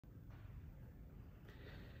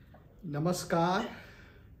Namaskar.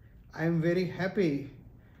 I am very happy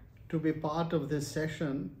to be part of this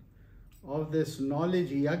session of this knowledge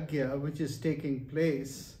yagya which is taking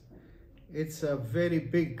place. It's a very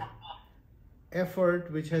big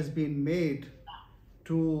effort which has been made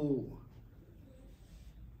to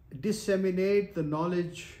disseminate the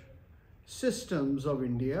knowledge systems of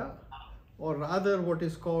India, or rather what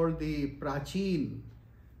is called the Prachin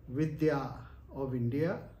Vidya of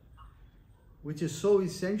India, which is so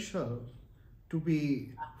essential to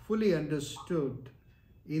be fully understood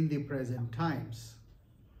in the present times.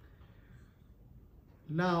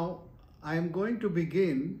 Now, I am going to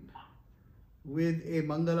begin with a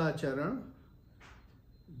Mangala Charan,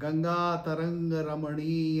 Ganga Taranga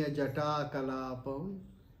Ramaniya Jata Kalapam,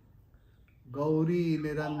 Gauri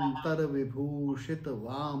Nirantar Vibhushit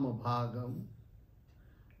Vama Bhagam,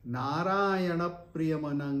 Narayana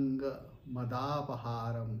Priyamananga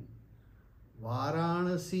Madapaharam,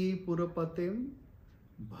 Varanasi Purapatim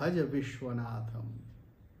Bhaj Vishwanatham.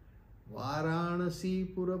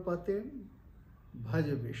 Varanasi Purapatim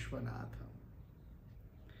Bhaj Vishwanatham.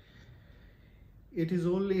 It is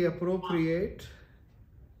only appropriate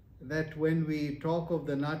that when we talk of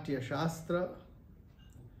the Natya Shastra,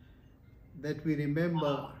 that we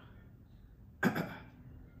remember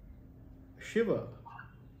Shiva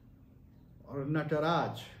or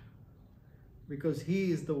Nataraj, because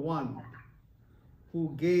he is the one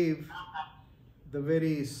who gave the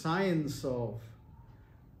very science of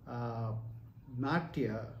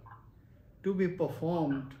Natya to be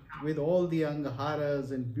performed with all the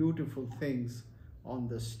Angaharas and beautiful things on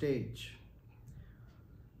the stage.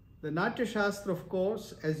 The Natya Shastra, of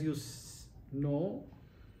course, as you know,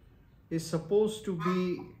 is supposed to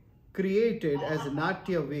be created as a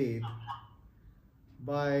Natya Ved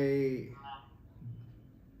by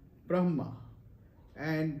Brahma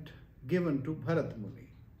and given to Bharat Muni.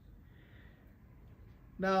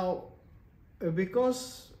 Now,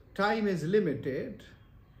 because time is limited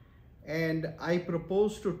and I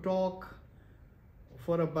propose to talk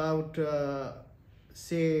for about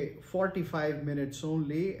say 45 minutes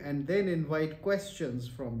only, and then invite questions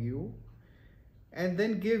from you and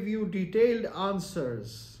then give you detailed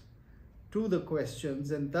answers to the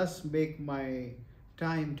questions, and thus make my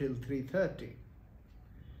time till 3:30.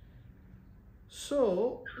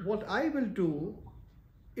 So what I will do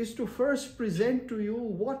is to first present to you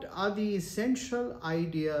what are the essential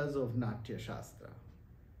ideas of Natya Shastra.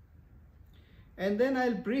 And then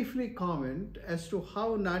I'll briefly comment as to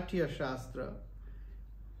how Natya Shastra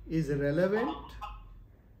is relevant,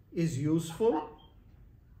 is useful,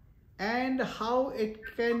 and how it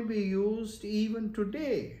can be used even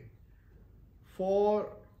today for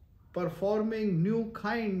performing new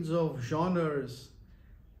kinds of genres,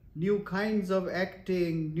 new kinds of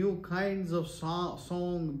acting, new kinds of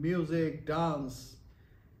song, music, dance,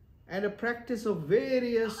 and a practice of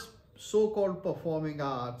various so-called performing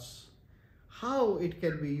arts, how it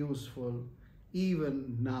can be useful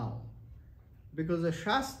even now. Because a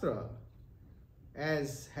Shastra,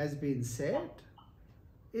 as has been said,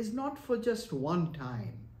 is not for just one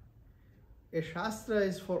time. A Shastra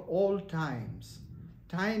is for all times,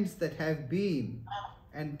 times that have been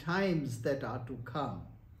and times that are to come.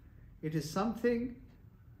 It is something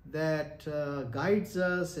that guides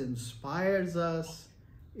us, inspires us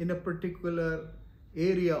in a particular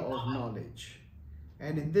area of knowledge.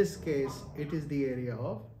 And in this case, it is the area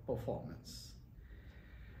of performance.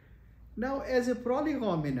 Now, as a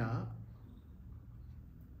prolegomena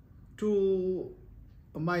to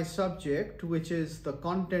my subject, which is the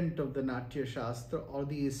content of the Natya Shastra or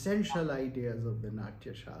the essential ideas of the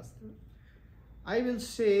Natya Shastra, I will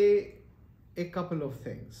say a couple of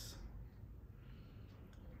things.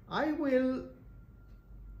 I will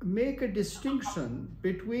make a distinction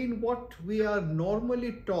between what we are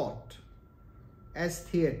normally taught as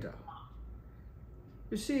theatre.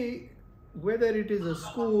 You see, whether it is a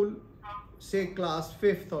school, say class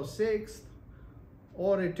 5th or 6th,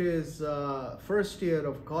 or it is first year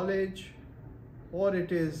of college, or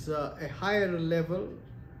it is a higher level,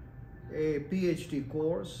 a PhD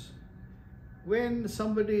course, when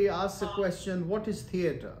somebody asks a question, what is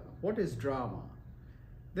theatre? What is drama?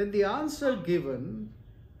 Then the answer given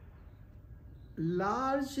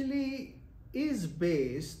largely is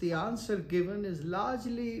based, the answer given is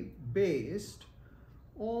largely based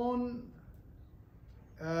on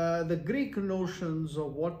the Greek notions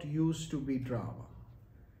of what used to be drama.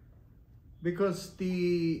 Because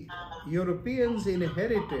the Europeans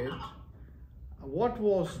inherited what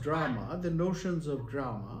was drama, the notions of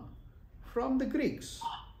drama, from the Greeks.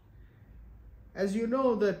 As you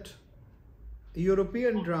know that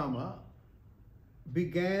European drama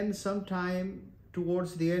began sometime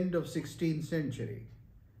towards the end of 16th century.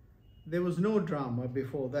 There was no drama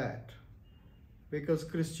before that because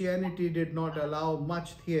Christianity did not allow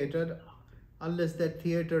much theater unless that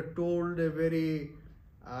theater told a very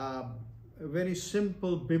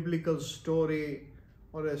simple biblical story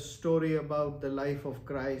or a story about the life of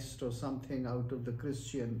Christ or something out of the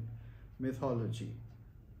Christian mythology.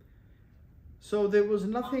 So there was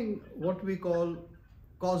nothing what we call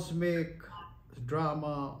cosmic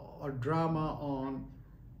drama or drama on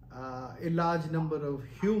a large number of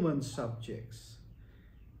human subjects.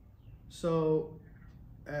 So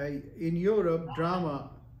in Europe,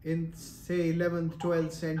 drama in say 11th,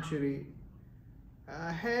 12th century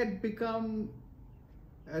had become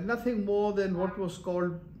nothing more than what was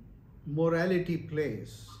called morality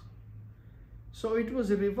plays. So it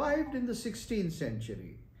was revived in the 16th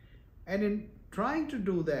century. And in trying to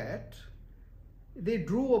do that, they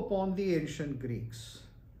drew upon the ancient Greeks.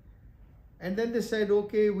 And then they said,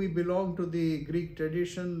 okay, we belong to the Greek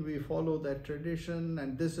tradition, we follow that tradition,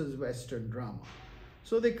 and this is Western drama.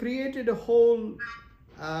 So they created a whole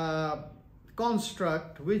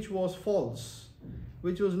construct which was false,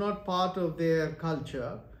 which was not part of their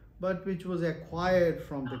culture, but which was acquired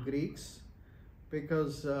from the Greeks,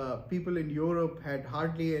 because people in Europe had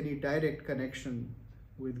hardly any direct connection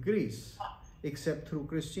with Greece, except through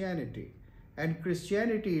Christianity. And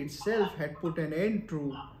Christianity itself had put an end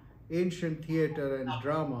to ancient theater and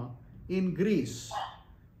drama in Greece,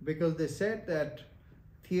 because they said that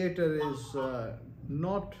theater is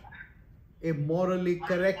not a morally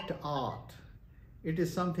correct art. It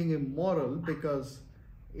is something immoral because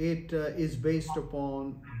it is based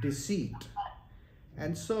upon deceit.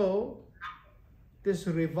 And so this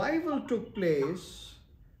revival took place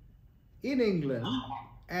in England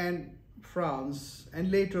and France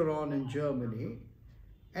and later on in Germany.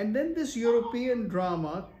 And then this European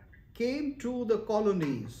drama came to the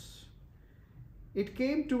colonies. It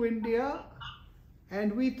came to India,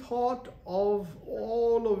 and we thought of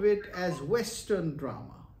all of it as Western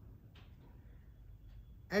drama.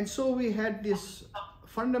 And so we had this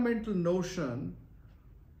fundamental notion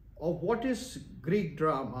of what is Greek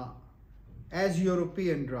drama as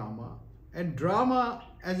European drama, and drama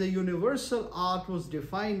as a universal art was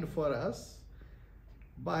defined for us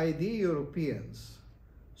by the Europeans.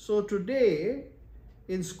 So today,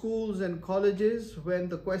 in schools and colleges, when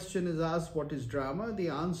the question is asked what is drama, the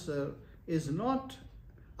answer is not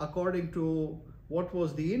according to what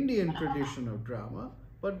was the Indian tradition of drama,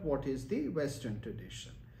 but what is the Western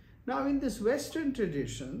tradition. Now in this Western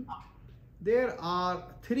tradition, there are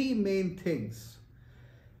three main things.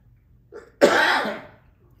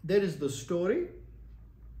 There is the story,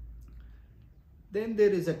 then there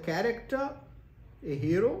is a character, a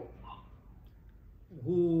hero,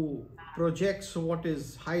 who projects what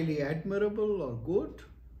is highly admirable or good.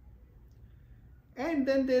 And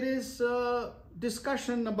then there is a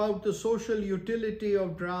discussion about the social utility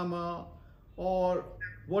of drama, or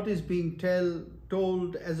what is being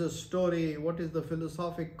told as a story, what is the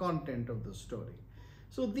philosophic content of the story.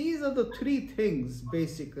 So these are the three things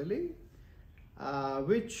basically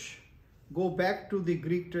which go back to the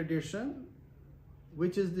Greek tradition,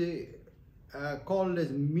 which is the called as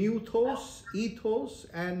mythos, ethos,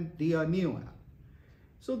 and dianoia.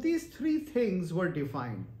 So these three things were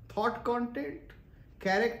defined: thought content,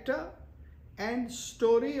 character, and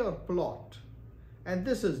story or plot. And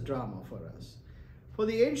this is drama for us. For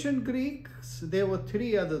the ancient Greeks, there were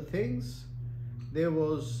three other things. There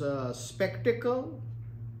was spectacle,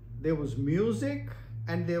 there was music,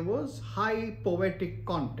 and there was high poetic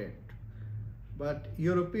content. But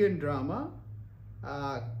European drama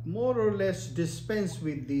more or less dispensed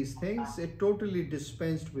with these things. It totally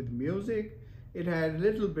dispensed with music. It had a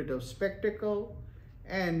little bit of spectacle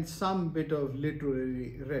and some bit of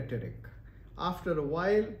literary rhetoric. After a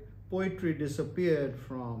while, poetry disappeared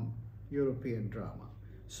from European drama.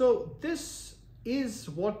 So this is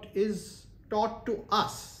what is taught to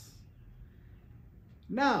us.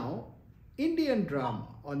 Now, Indian drama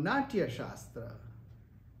or Natya Shastra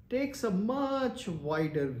takes a much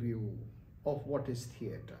wider view of what is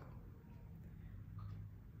theatre.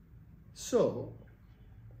 So,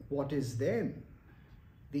 what is then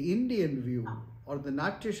the Indian view or the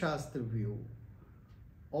Natya Shastra view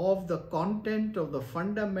of the content of the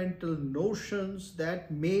fundamental notions that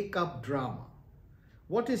make up drama?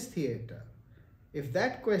 What is theatre? If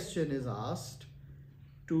that question is asked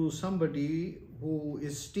to somebody who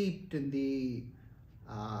is steeped in the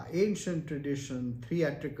ancient tradition,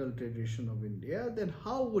 theatrical tradition of India, then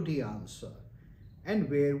how would he answer? And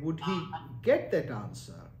where would he get that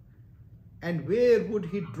answer? And where would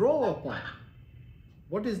he draw upon?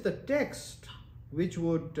 what is the text which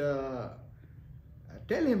would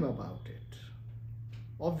tell him about it?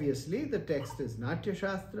 Obviously, the text is Natya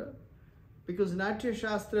Shastra, because Natya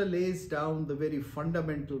Shastra lays down the very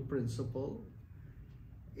fundamental principle.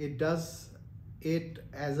 It does it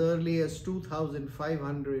as early as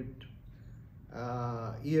 2500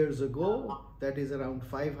 years ago, that is around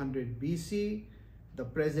 500 BC. The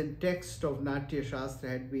present text of Natya Shastra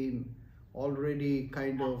had been already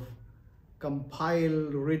kind of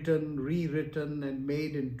compiled, written, rewritten, and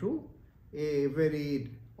made into a very,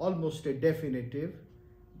 almost a definitive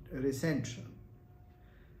recension.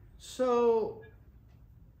 So,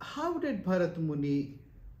 how did Bharat Muni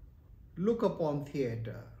look upon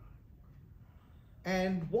theatre?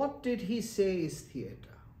 And what did he say is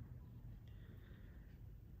theatre?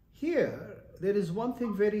 Here, there is one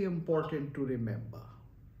thing very important to remember.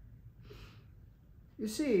 You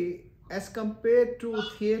see, as compared to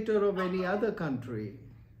theatre of any other country,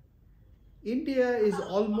 India is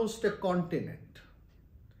almost a continent.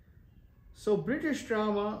 So British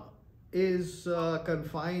drama is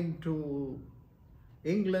confined to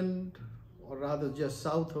England, or rather just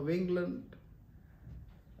south of England.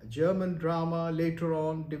 German drama later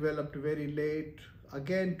on developed very late,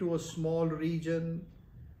 again to a small region.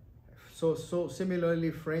 So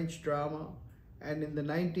similarly French drama. And in the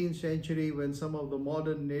 19th century, when some of the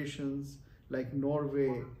modern nations like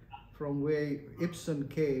Norway, from where Ibsen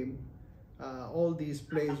came, all these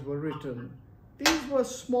plays were written. These were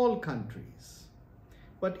small countries,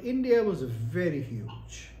 but India was very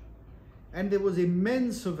huge, and there was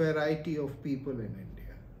immense variety of people in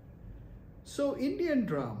India. So Indian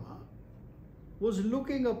drama was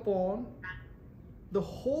looking upon the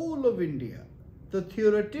whole of India. The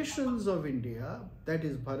theoreticians of India, that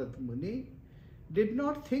is Bharat Muni, did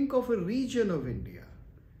not think of a region of India,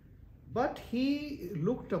 but he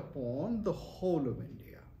looked upon the whole of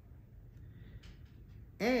India.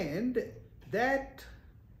 And that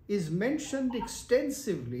is mentioned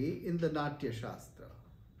extensively in the Natya Shastra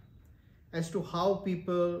as to how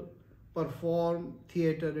people perform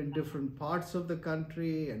theatre in different parts of the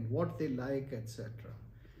country and what they like, etc.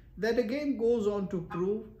 That again goes on to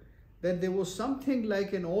prove that there was something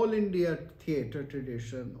like an all India theatre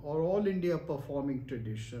tradition or all India performing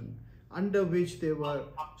tradition, under which there were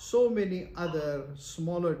so many other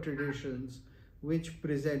smaller traditions which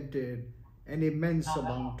presented an immense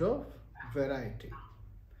amount of variety.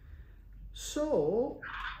 So,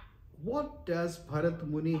 what does Bharat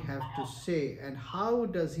Muni have to say, and how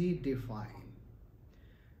does he define?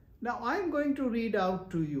 Now, I'm going to read out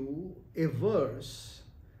to you a verse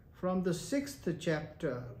from the 6th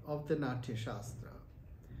chapter of the Natya Shastra,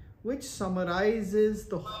 which summarizes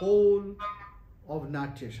the whole of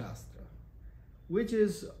Natya Shastra, which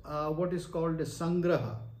is what is called a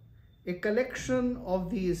Sangraha, a collection of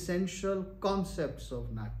the essential concepts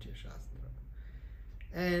of Natya Shastra.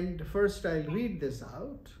 And first I'll read this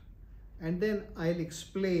out, and then I'll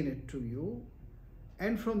explain it to you,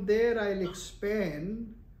 and from there I'll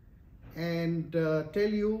expand and tell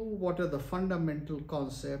you what are the fundamental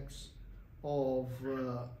concepts of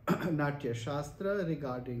Natya Shastra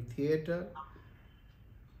regarding theatre.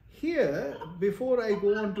 Here, before I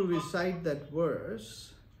go on to recite that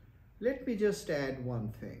verse, let me just add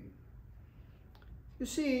one thing. You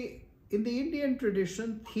see, in the Indian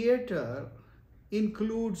tradition, theatre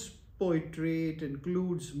includes poetry, it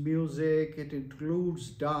includes music, it includes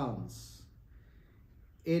dance,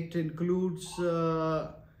 it includes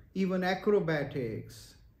even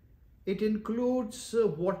acrobatics. It includes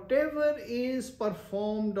whatever is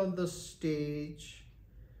performed on the stage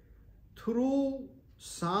through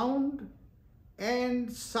sound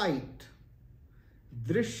and sight.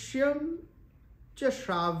 Drishyam cha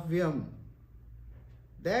shravyam,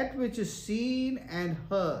 that which is seen and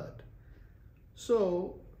heard.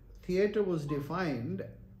 So, theatre was defined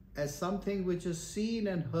as something which is seen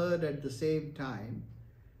and heard at the same time.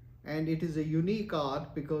 And it is a unique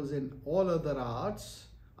art because in all other arts,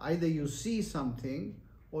 either you see something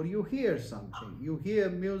or you hear something. You hear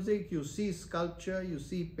music, you see sculpture, you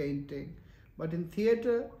see painting. But in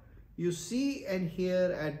theatre, you see and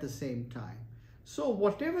hear at the same time. So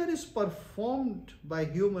whatever is performed by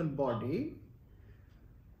human body,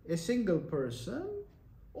 a single person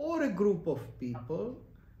or a group of people,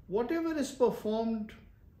 whatever is performed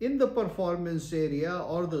in the performance area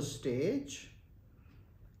or the stage,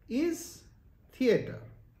 is theatre,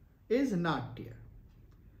 is Natya.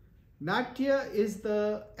 Natya is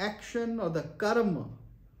the action or the karma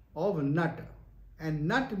of Nata, and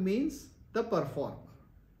Nat means the performer.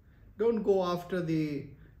 Don't go after the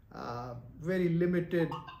very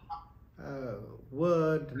limited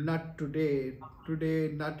word nut today.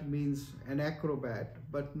 Today nut means an acrobat,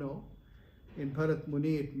 but no. In Bharat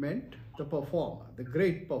Muni it meant the performer, the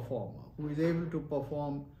great performer, who is able to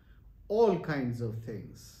perform all kinds of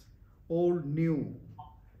things, old, new,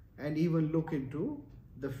 and even look into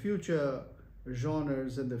the future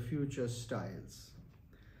genres and the future styles.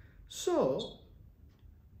 So,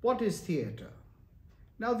 what is theatre?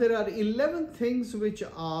 Now there are 11 things which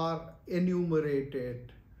are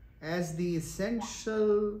enumerated as the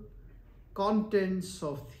essential contents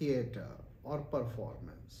of theatre or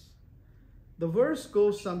performance. The verse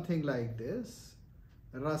goes something like this: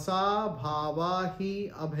 Rasa bhava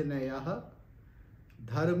hi abhinayah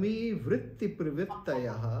dharmi vritti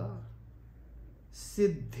pravittayah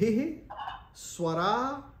siddhi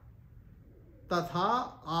swara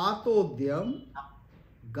tatha atodyam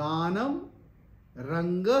ganam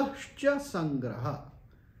rangahscha sangraha.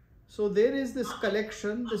 So there is this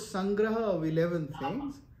collection, this sangraha of 11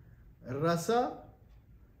 things: rasa,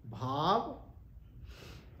 bhav,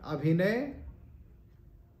 abhinay,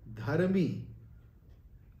 dharmi,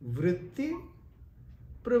 vritti,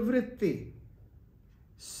 pravritti,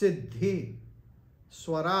 siddhi,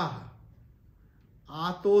 swaraha,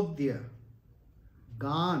 atodya,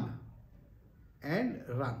 gan, and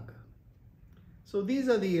rang. So these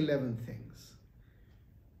are the 11 things.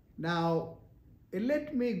 Now,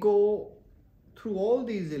 let me go through all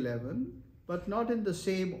these 11, but not in the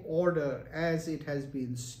same order as it has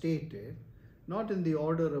been stated, not in the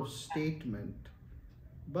order of statement,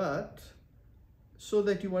 but so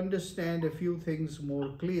that you understand a few things more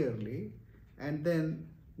clearly, and then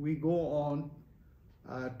we go on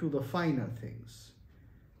to the finer things.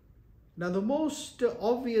 Now, the most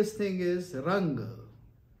obvious thing is Rang,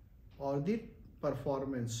 or the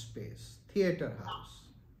performance space, theatre house.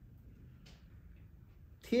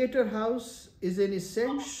 Theatre house is an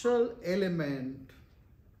essential element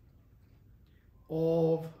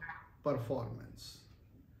of performance.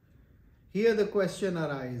 Here the question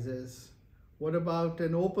arises, what about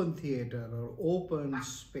an open theatre or open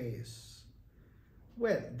space?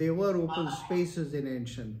 Well, there were open spaces in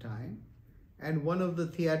ancient time, and one of the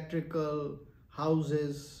theatrical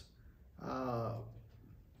houses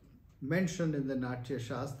mentioned in the Natya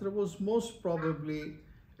Shastra was most probably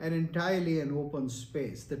and entirely an open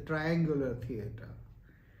space, the triangular theatre.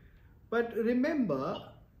 But remember,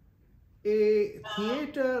 a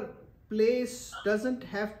theatre place doesn't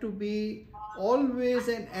have to be always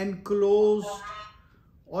an enclosed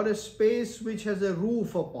or a space which has a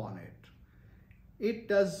roof upon it. It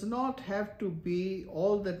does not have to be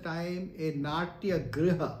all the time a Natya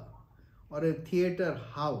Griha or a theatre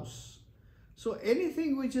house. So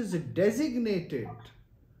anything which is designated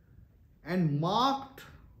and marked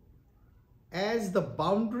as the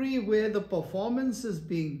boundary where the performance is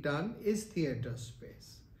being done is theatre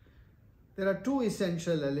space. There are two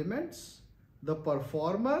essential elements, the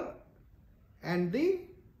performer and the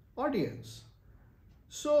audience.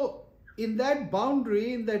 So in that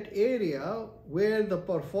boundary, in that area where the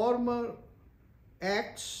performer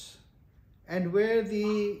acts and where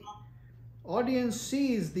the audience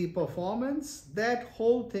sees the performance, that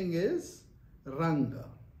whole thing is Ranga.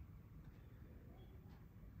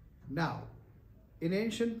 Now, in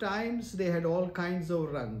ancient times, they had all kinds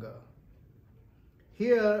of Ranga.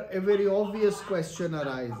 Here, a very obvious question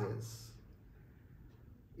arises.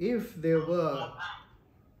 If there were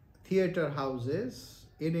theatre houses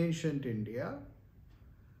in ancient India,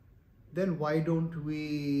 then why don't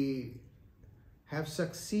we have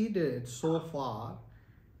succeeded so far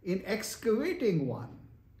in excavating one?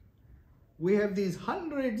 We have these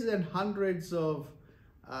hundreds and hundreds of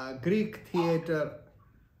Greek theatre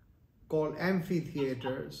called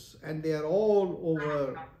amphitheaters, and they are all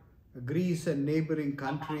over Greece and neighboring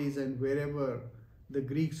countries, and wherever the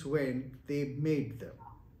Greeks went, they made them.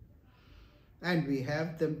 And we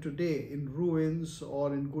have them today in ruins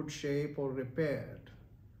or in good shape or repaired.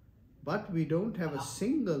 But we don't have a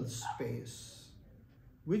single space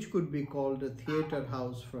which could be called a theatre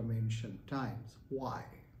house from ancient times. Why?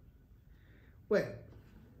 Well,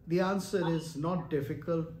 the answer is not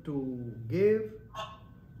difficult to give,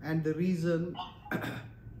 and the reason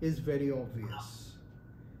is very obvious.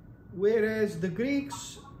 Whereas the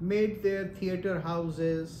Greeks made their theatre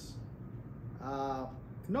houses,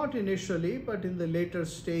 not initially, but in the later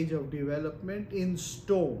stage of development, in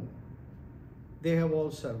stone. They have all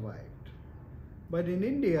survived. But in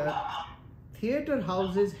India, theatre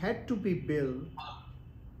houses had to be built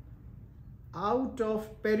out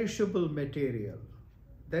of perishable material.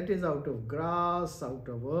 That is, out of grass, out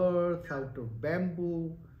of earth, out of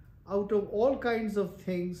bamboo, out of all kinds of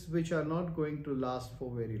things which are not going to last for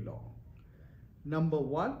very long. Number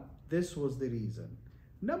one, this was the reason.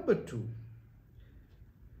 Number two,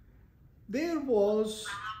 there was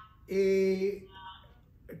a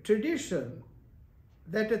tradition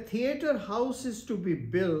that a theater house is to be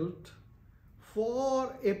built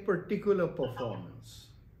for a particular performance.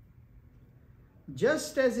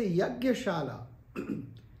 Just as a Yagyashala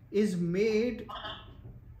is made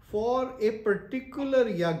for a particular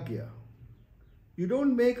yagya. You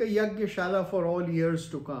don't make a Yagyashala for all years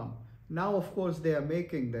to come. Now, of course, they are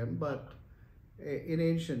making them, but in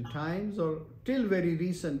ancient times or till very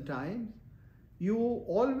recent times, you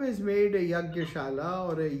always made a Yagyashala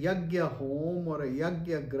or a Yagya home or a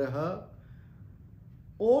Yagya graha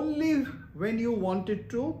only when you wanted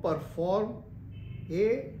to perform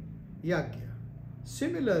a Yagya.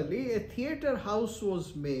 Similarly, a theater house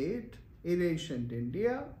was made in ancient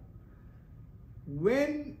India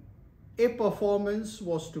when a performance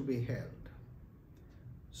was to be held.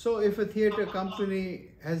 So if a theater company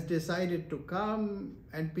has decided to come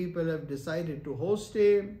and people have decided to host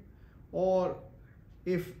him, or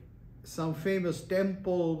if some famous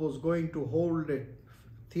temple was going to hold a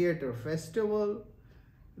theater festival,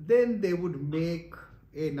 then they would make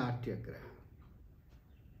a Natyagraha.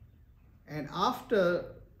 And after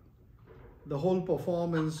the whole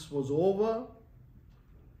performance was over,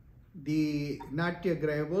 the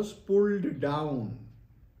Natyagraha was pulled down.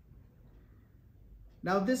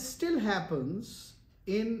 Now this still happens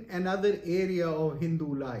in another area of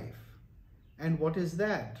Hindu life. And what is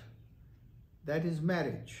that? That is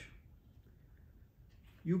marriage.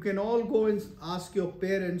 You can all go and ask your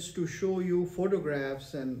parents to show you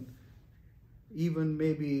photographs and even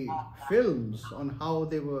maybe films on how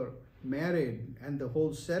they were married and the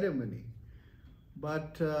whole ceremony.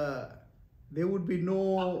 But there would be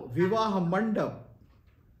no Vivaha Mandap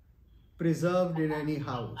preserved in any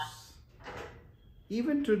house.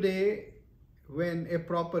 Even today, when a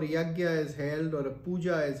proper yagya is held or a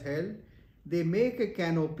puja is held, they make a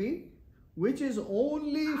canopy which is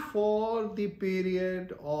only for the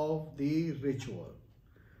period of the ritual.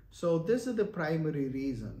 So this is the primary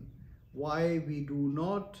reason why we do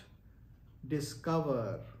not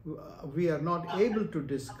discover, we are not able to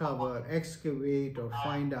discover, excavate or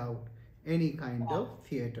find out any kind of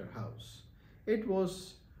theater house. It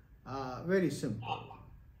was very simple.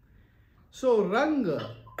 So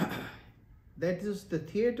Ranga, that is the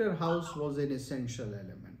theater house, was an essential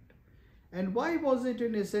element. And why was it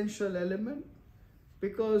an essential element?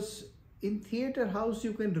 Because in theater house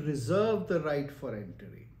you can reserve the right for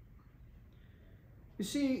entry. You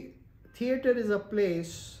see, theater is a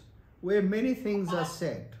place where many things are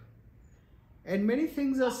said. And many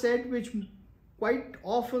things are said which quite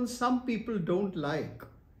often some people don't like.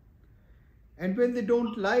 And when they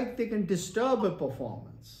don't like, they can disturb a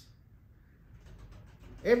performance.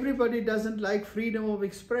 Everybody doesn't like freedom of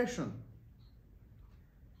expression.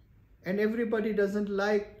 And everybody doesn't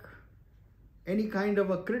like any kind of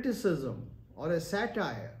a criticism or a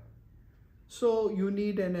satire. So you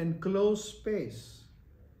need an enclosed space.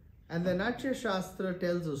 And the Natya Shastra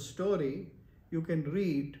tells a story you can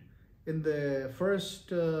read in the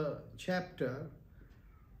first chapter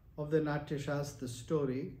of the Natya Shastra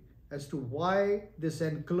story as to why this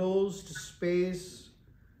enclosed space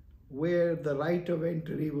where the right of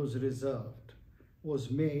entry was reserved was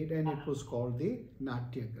made, and it was called the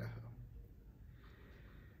Natyagraha.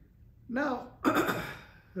 Now,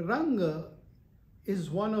 Ranga is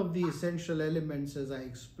one of the essential elements, as I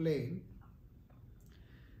explained.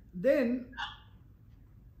 Then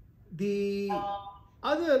the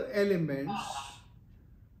other elements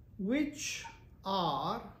which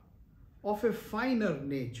are of a finer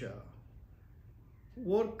nature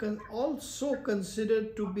were also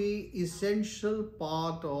considered to be essential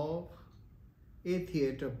part of a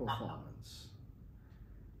theater performance.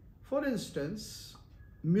 For instance,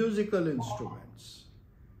 musical instruments.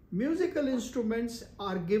 Musical instruments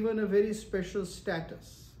are given a very special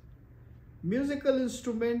status. Musical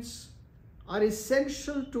instruments are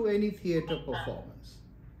essential to any theater performance.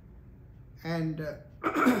 And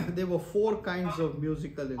there were 4 kinds of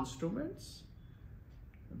musical instruments.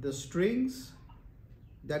 The strings,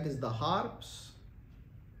 that is the harps,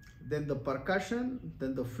 then the percussion,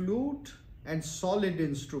 then the flute, and solid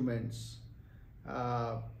instruments,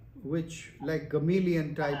 which like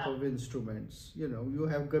gamelan type of instruments. You know, you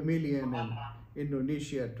have gamelan in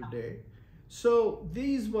Indonesia today. So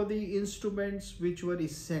these were the instruments which were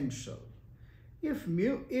essential. If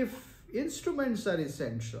instruments are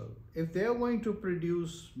essential, if they are going to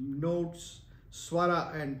produce notes,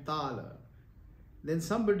 swara and tala, then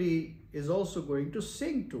somebody is also going to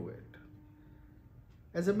sing to it.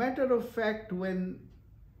 As a matter of fact, when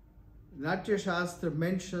Natya Shastra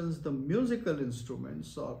mentions the musical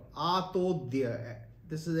instruments or atodhya,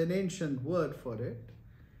 this is an ancient word for it,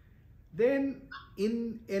 then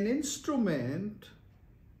in an instrument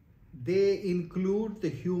they include the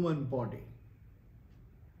human body.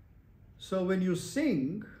 So when you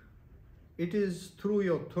sing, it is through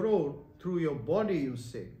your throat, through your body you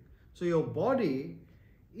sing. So your body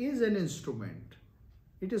is an instrument.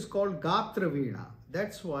 It is called Gatra Veena.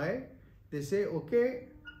 That's why they say, okay,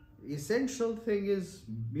 essential thing is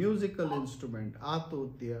musical instrument,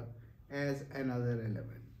 atodhya, as another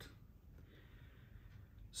element.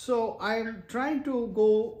 So I'm trying to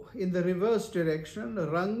go in the reverse direction,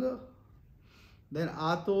 Rang, then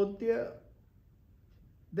atodhya,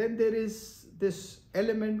 then there is this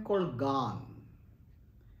element called Gan.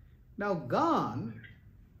 Now Gan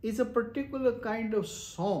is a particular kind of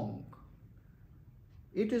song.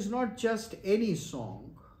 It is not just any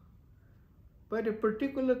song, but a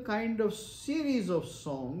particular kind of series of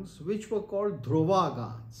songs which were called Dhruva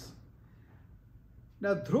Gans.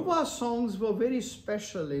 Now Dhruva songs were very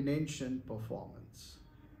special in ancient performance.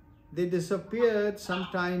 They disappeared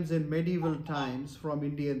sometimes in medieval times from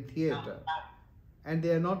Indian theatre, and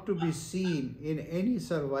they are not to be seen in any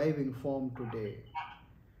surviving form today.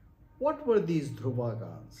 What were these Dhruva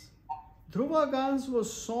Gans? Dhruva Gans were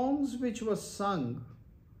songs which were sung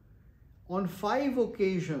on 5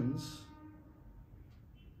 occasions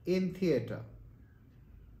in theatre.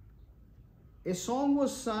 A song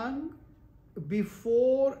was sung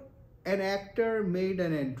before an actor made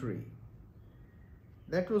an entry.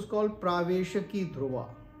 That was called Praveshaki Dhruva.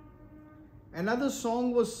 Another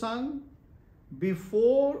song was sung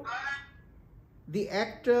before the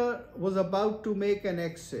actor was about to make an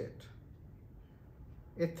exit.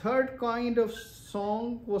 A third kind of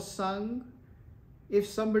song was sung if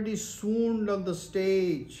somebody swooned on the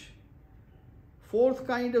stage. Fourth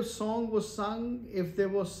kind of song was sung if there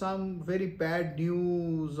was some very bad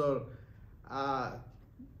news or a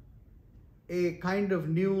kind of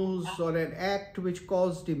news or an act which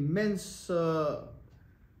caused immense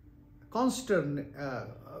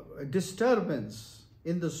disturbance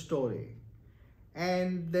in the story.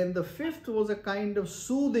 And then the fifth was a kind of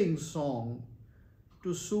soothing song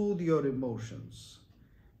to soothe your emotions.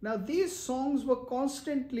 Now these songs were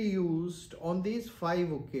constantly used on these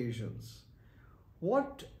 5 occasions.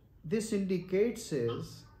 What this indicates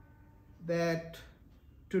is that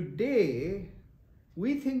today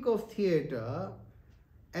we think of theatre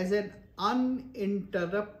as an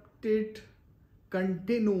uninterrupted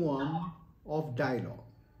continuum of dialogue.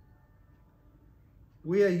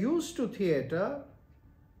 We are used to theatre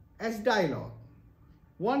as dialogue,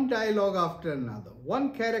 one dialogue after another,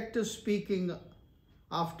 one character speaking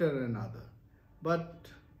after another. But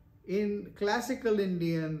in classical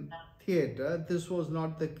Indian theatre, this was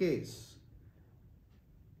not the case.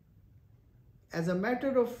 As a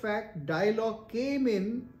matter of fact, dialogue came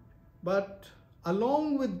in, but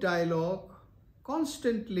along with dialogue,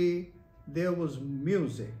 constantly there was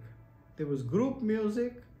music. There was group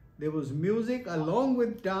music, there was music along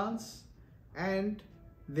with dance, and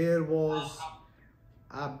there was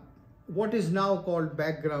what is now called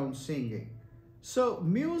background singing. So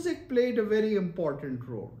music played a very important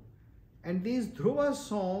role. And these Dhruva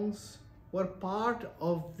songs were part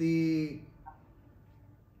of the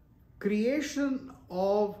creation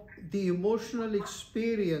of the emotional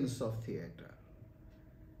experience of theatre.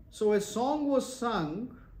 So a song was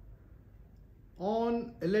sung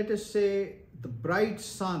on, let us say, the bright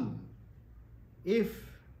sun, if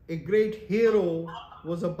a great hero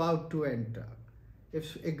was about to enter,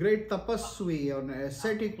 if a great tapasvi or an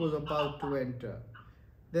ascetic was about to enter,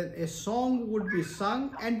 then a song would be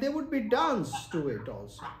sung and there would be dance to it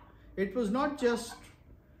also. It was not just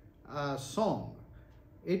a song.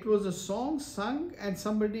 It was a song sung and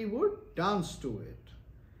somebody would dance to it.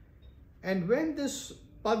 And when this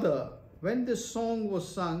pada, when this song was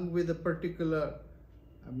sung with a particular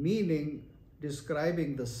meaning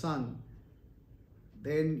describing the sun,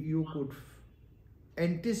 then you could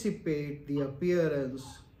anticipate the appearance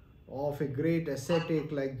of a great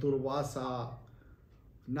ascetic like Durvasa,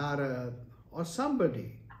 Narad, or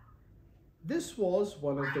somebody. This was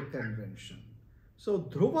one of the convention. So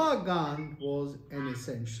Dhruva Gan was an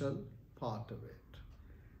essential part of it.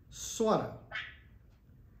 Swara.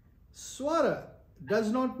 Swara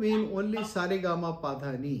does not mean only Sarigama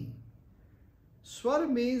Padhani. Swara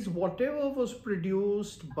means whatever was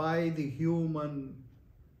produced by the human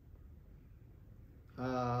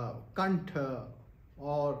kantha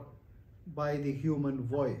or by the human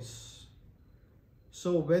voice.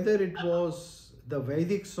 So whether it was the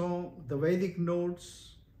Vedic song, the Vedic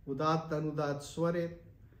notes, Udat Anudat Swarit,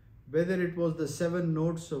 whether it was the 7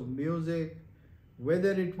 notes of music,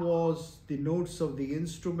 whether it was the notes of the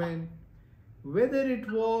instrument, whether it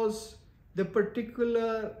was the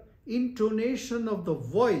particular intonation of the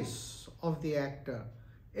voice of the actor,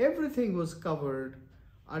 everything was covered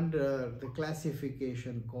under the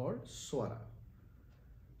classification called swara.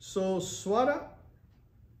 So swara,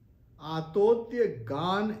 atodya,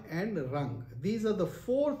 gan and rang. These are the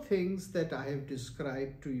 4 things that I have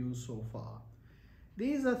described to you so far.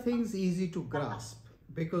 These are things easy to grasp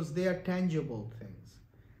because they are tangible things.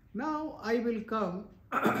 Now I will come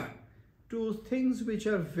to things which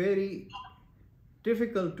are very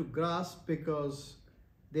difficult to grasp because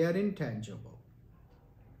they are intangible.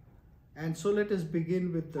 And so let us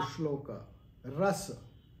begin with the shloka. Rasa.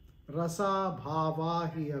 Rasa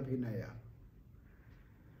bhava hi abhinaya.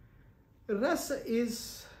 Rasa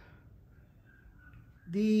is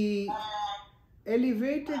the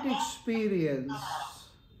elevated experience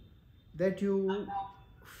that you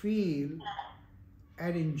feel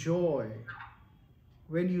and enjoy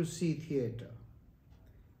when you see theater.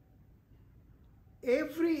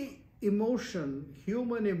 Every emotion,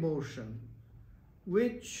 human emotion,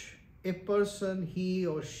 which a person, he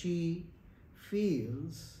or she,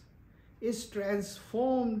 feels is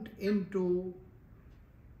transformed into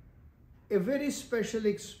a very special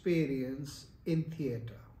experience in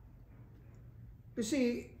theater. You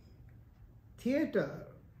see, theater,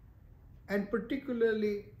 and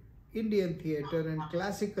particularly Indian theater and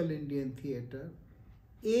classical Indian theater,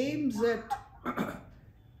 aims at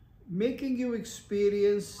making you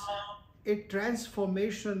experience a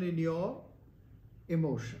transformation in your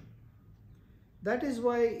emotion. That is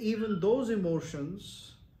why even those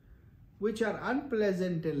emotions which are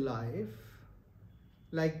unpleasant in life,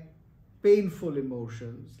 like painful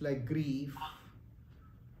emotions like grief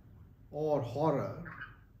or horror,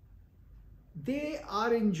 they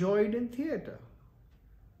are enjoyed in theater.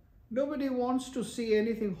 Nobody wants to see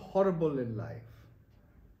anything horrible in life,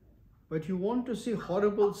 but you want to see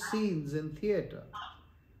horrible scenes in theater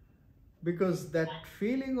because that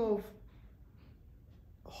feeling of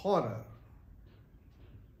horror,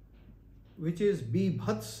 which is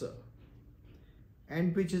bibhatsa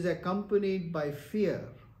and which is accompanied by fear,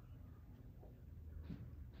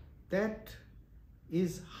 that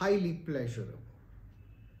is highly pleasurable.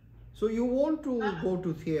 So you want to go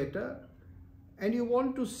to theater and you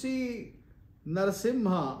want to see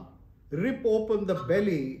Narasimha rip open the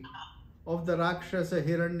belly of the Rakshasa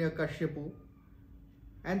Hiranyakashipu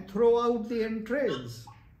and throw out the entrails.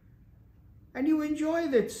 And you enjoy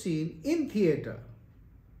that scene in theater.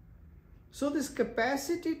 So this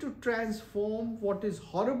capacity to transform what is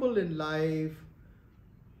horrible in life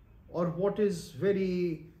or what is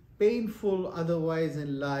very painful otherwise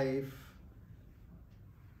in life,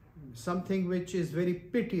 something which is very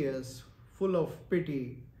piteous, full of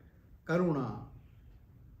pity, karuna,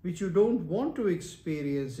 which you don't want to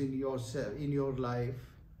experience in yourself, in your life,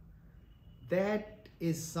 that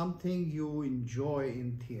is something you enjoy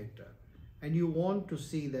in theater and you want to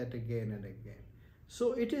see that again and again.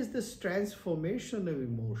 So it is this transformation of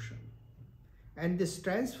emotion, and this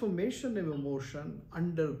transformation of emotion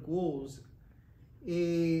undergoes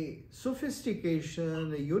a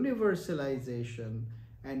sophistication, a universalization,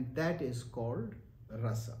 and that is called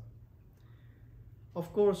rasa.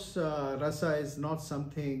 Of course, rasa is not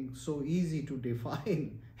something so easy to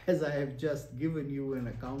define as I have just given you an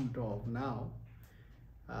account of now.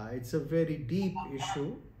 It's a very deep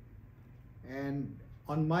issue, and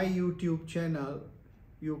on my YouTube channel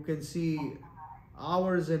you can see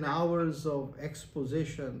hours and hours of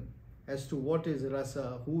exposition as to what is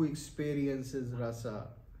rasa, who experiences rasa,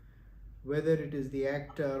 whether it is the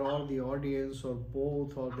actor or the audience or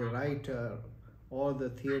both, or the writer or the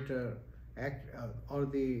theater or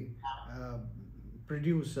the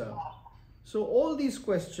producer. So all these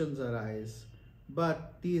questions arise,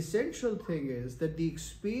 but the essential thing is that the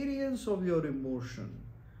experience of your emotion,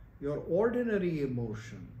 your ordinary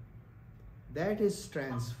emotion, that is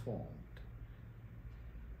transformed.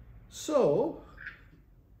 So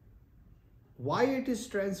why it is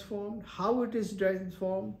transformed, how it is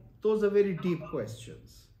transformed, those are very deep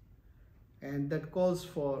questions, and that calls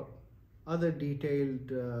for other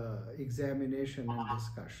detailed examination and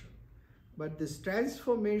discussion. But this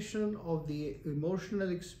transformation of the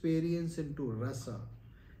emotional experience into rasa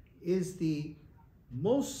is the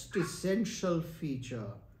most essential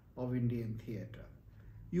feature of Indian theatre.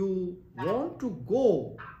 You want to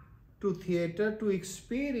go to theatre to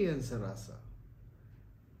experience rasa.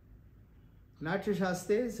 Natya Shastra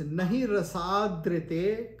says, nahi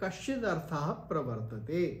rasadrite kashid artha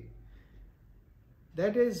pravartate.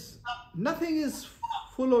 That is, nothing is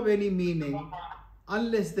full of any meaning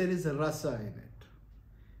unless there is a rasa in it.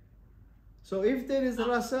 So if there is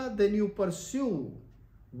rasa, then you pursue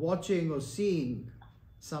watching or seeing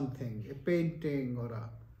something, a painting or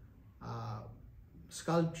a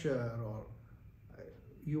sculpture, or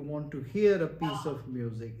you want to hear a piece of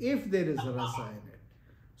music, if there is rasa in it.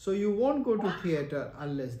 So you won't go to theatre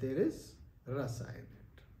unless there is rasa in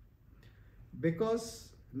it. Because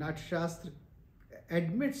Natya Shastra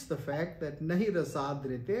admits the fact that nahi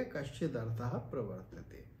rasadrite kaschid artha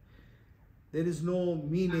pravartate. There is no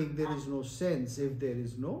meaning, there is no sense if there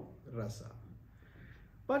is no rasa.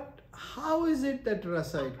 But how is it that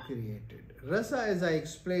rasa is created? Rasa, as I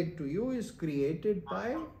explained to you, is created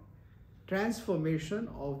by transformation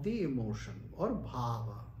of the emotion or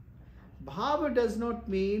bhava. Bhava does not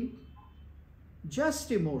mean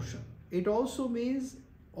just emotion. It also means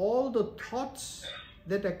all the thoughts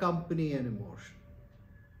that accompany an emotion.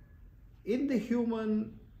 In the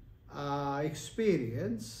human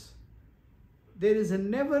experience, there is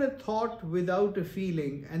never a thought without a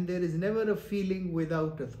feeling, and there is never a feeling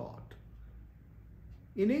without a thought.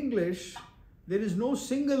 In English, there is no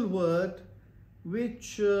single word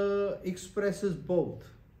which expresses both.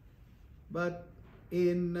 But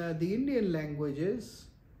in the Indian languages,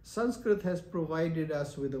 Sanskrit has provided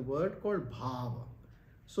us with a word called bhava.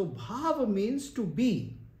 So bhava means to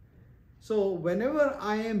be. So whenever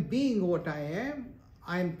I am being what I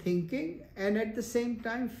am thinking and at the same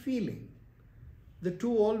time feeling. The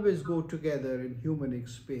two always go together in human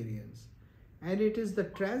experience. And it is the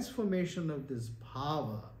transformation of this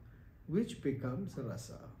bhava which becomes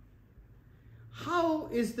rasa. How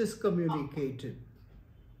is this communicated?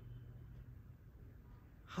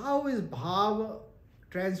 How is bhava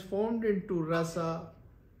transformed into rasa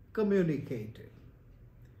communicated?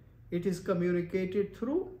 It is communicated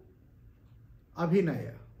through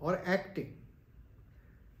abhinaya or acting.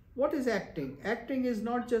 What is acting? Acting is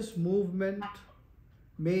not just movement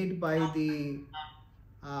made by the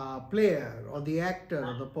player or the actor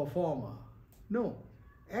or the performer. No,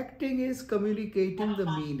 acting is communicating the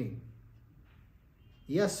meaning.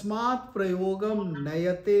 Yasmat prayogam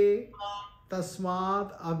nayate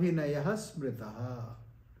tasmat abhinayah smritaha.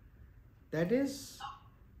 That is,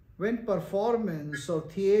 when performance or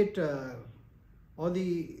theatre or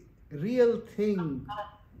the real thing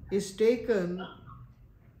is taken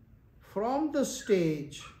from the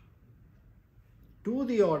stage to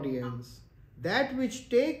the audience, that which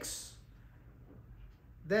takes,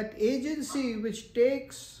 that agency which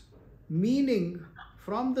takes meaning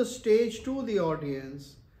from the stage to the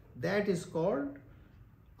audience, that is called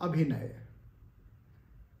abhinaya.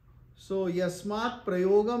 So, yasmat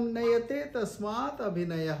prayogam nayate tasmat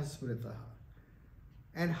abhinayah smritaha.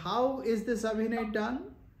 And how is this abhinaya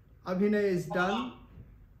done? Abhinaya is done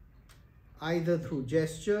either through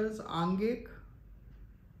gestures, angik,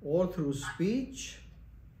 or through speech,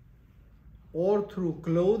 or through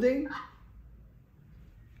clothing,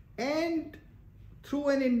 and through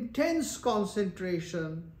an intense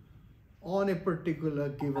concentration on a particular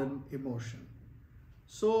given emotion.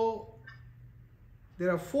 So, there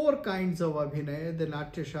are 4 kinds of abhinaya. The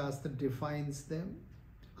Natya Shastra defines them.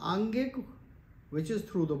 Angik, which is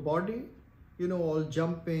through the body, you know, all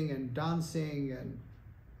jumping and dancing and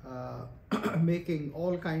making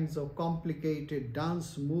all kinds of complicated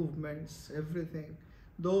dance movements, everything.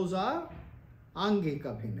 Those are angik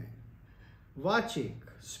abhinaya. Vachik,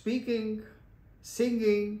 speaking,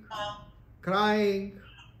 singing, crying,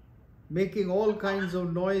 making all kinds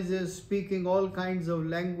of noises, speaking all kinds of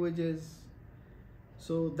languages.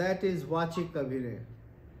 So that is vachik abhinaya.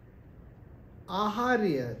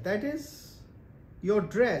 Aharya, that is your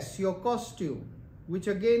dress, your costume, which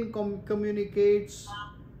again communicates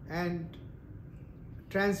and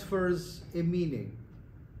transfers a meaning.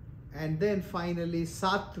 And then finally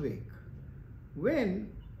sattvic,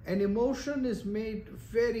 when an emotion is made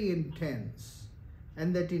very intense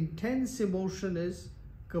and that intense emotion is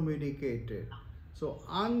communicated. So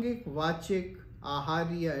angik, vachik,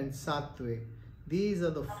 aharya and sattvic, these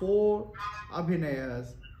are the 4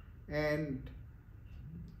 abhinayas, and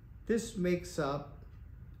this makes up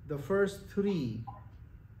the first 3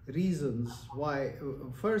 reasons why,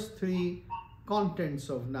 first 3 contents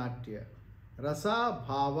of Natya. Rasa,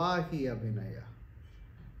 bhava, hi abhinaya.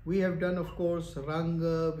 We have done, of course,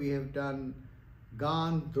 ranga, we have done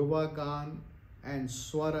gan, dhruva gan, and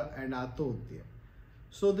swara and atodhya.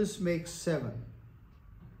 So this makes 7.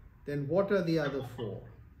 Then what are the other 4?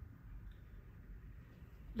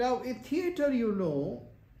 Now, in theatre, you know,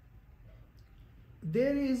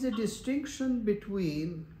 there is a distinction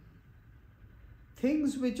between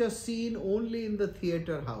things which are seen only in the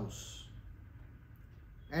theatre house.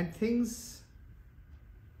 and things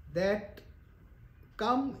that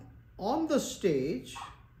come on the stage,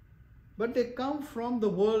 but they come from the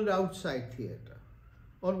world outside theatre,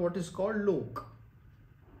 or what is called lok,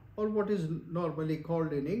 or what is normally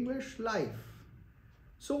called in English life.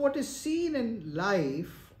 So what is seen in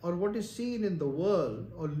life, or what is seen in the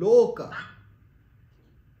world, or loka,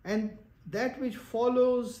 and that which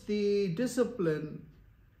follows the discipline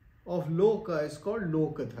of loka is called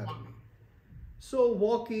lokadharmi. So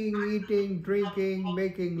walking, eating, drinking,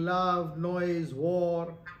 making love, noise,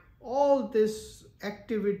 war, all this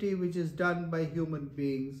activity which is done by human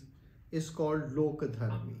beings is called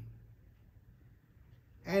lokadharmi.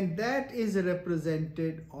 And that is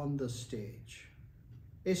represented on the stage.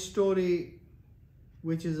 A story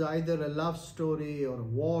which is either a love story or a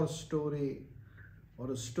war story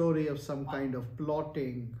or a story of some kind of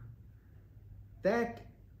plotting, that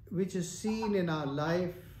which is seen in our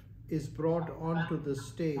life is brought onto the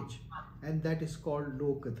stage, and that is called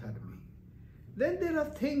lokadharmi. Then there are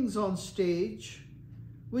things on stage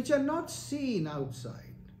which are not seen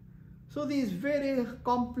outside. So these very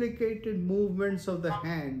complicated movements of the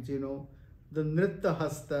hands, the nritta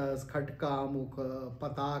hastas, khatka mukha,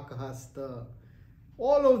 pataka hasta,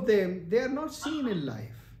 all of them, they are not seen in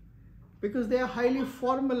life because they are highly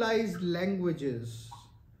formalized languages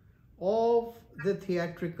of the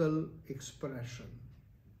theatrical expression.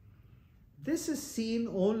 This is seen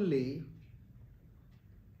only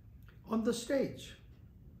on the stage.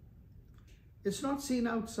 It's not seen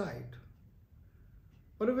outside.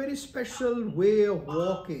 Or a very special way of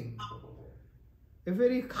walking, a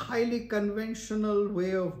very highly conventional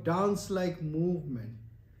way of dance-like movement.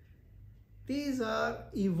 These are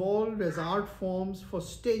evolved as art forms for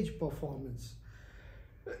stage performance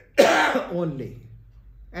only.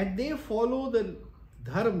 And they follow the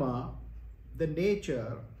dharma, the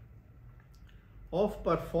nature of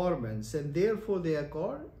performance, and therefore they are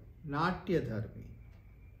called natya dharmi.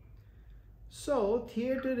 So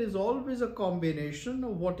theatre is always a combination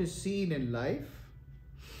of what is seen in life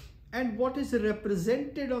and what is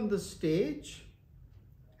represented on the stage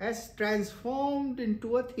as transformed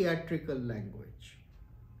into a theatrical language.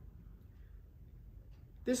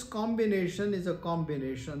 This combination is a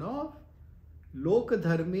combination of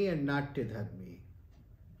lokadharmi and natya dharmi,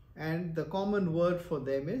 and the common word for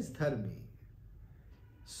them is dharmi.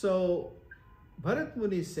 So Bharat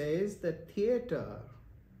Muni says that theatre,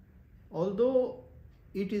 although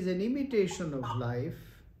it is an imitation of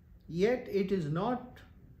life, yet it is not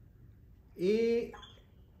a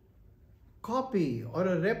copy or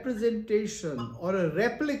a representation or a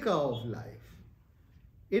replica of life.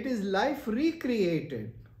 It is life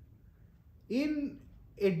recreated in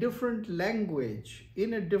a different language,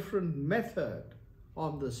 in a different method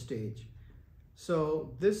on the stage.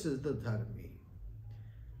 So this is the dharmi.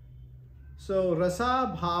 So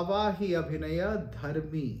rasa bhava hi abhinaya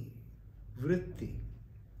dharmi. Vritti.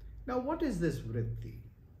 Now, what is this vritti?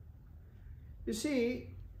 You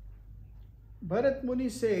see, Bharat Muni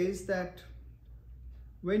says that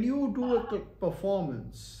when you do a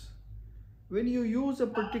performance, when you use a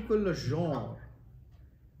particular genre,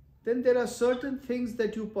 then there are certain things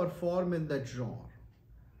that you perform in that genre.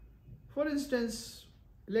 For instance,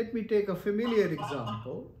 let me take a familiar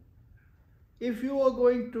example. If you are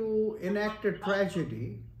going to enact a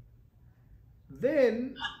tragedy,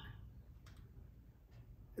 then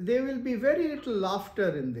there will be very little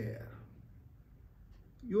laughter in there.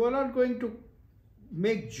 You are not going to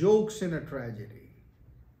make jokes in a tragedy,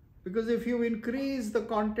 because if you increase the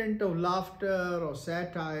content of laughter or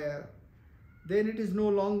satire, then it is no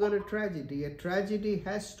longer a tragedy. A tragedy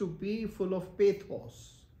has to be full of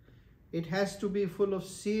pathos. It has to be full of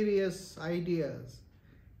serious ideas,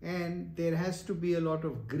 and there has to be a lot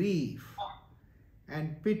of grief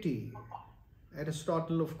and pity.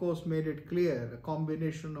 Aristotle, of course, made it clear, a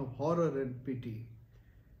combination of horror and pity,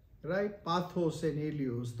 right? Pathos and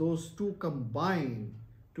Helios, those two combine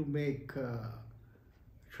to make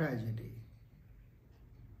tragedy.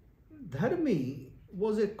 Dharmi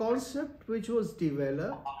was a concept which was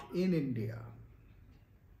developed in India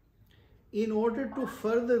in order to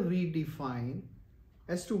further redefine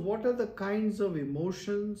as to what are the kinds of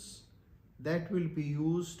emotions that will be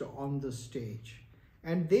used on the stage.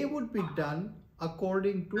 And they would be done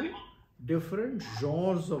according to different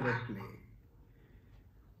genres of a play.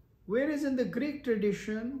 Whereas in the Greek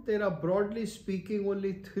tradition, there are broadly speaking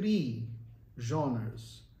only 3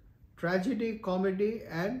 genres: tragedy, comedy,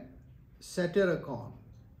 and satyricon.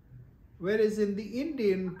 Whereas in the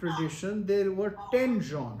Indian tradition, there were 10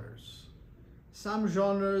 genres. Some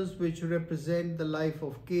genres which represent the life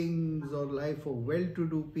of kings or life of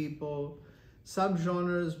well-to-do people. some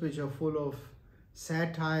genres which are full of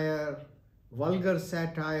satire, vulgar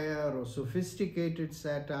satire or sophisticated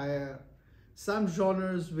satire, some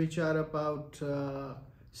genres which are about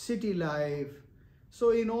city life.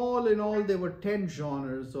 So in all, there were 10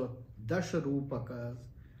 genres or Dasharupakas.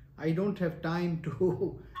 I don't have time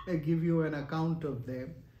to give you an account of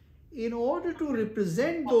them. In order to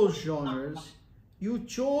represent those genres, you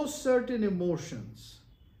chose certain emotions.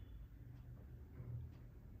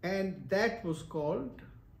 And that was called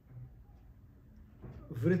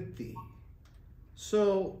vritti.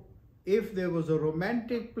 So if there was a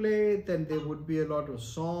romantic play, then there would be a lot of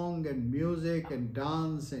song and music and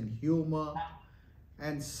dance and humor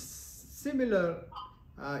and similar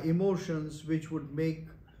emotions which would make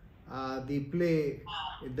the play,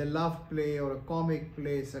 the love play or a comic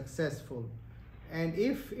play, successful. And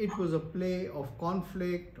if it was a play of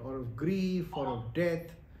conflict or of grief or of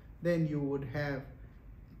death, then you would have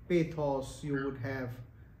pathos, you would have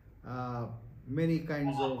many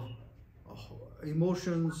kinds of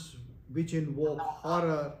emotions which invoke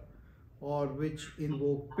horror or which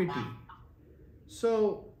invoke pity.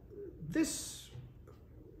 So this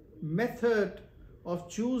method of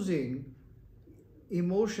choosing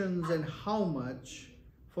emotions and how much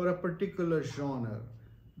for a particular genre,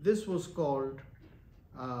 this was called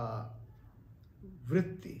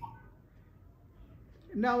vritti.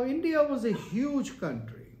 Now India was a huge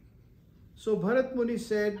country. So Bharat Muni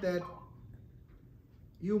said that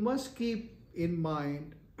you must keep in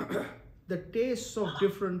mind the tastes of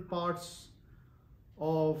different parts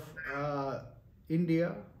of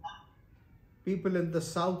India. People in the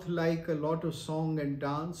south like a lot of song and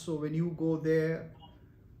dance, so when you go there,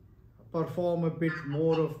 perform a bit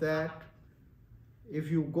more of that.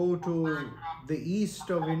 If you go to the east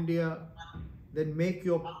of India, then make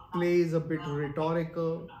your plays a bit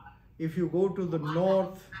rhetorical. If you go to the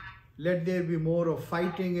north, let there be more of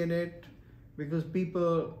fighting in it, because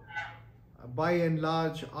people by and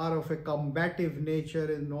large are of a combative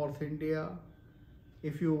nature in North India.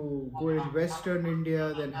 If you go in Western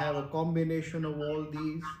India, then have a combination of all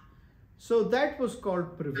these. So that was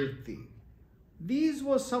called pravritti. These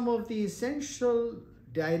were some of the essential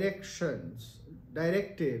directives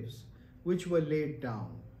which were laid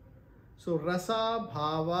down. So rasa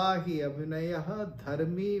bhava hi abhinaya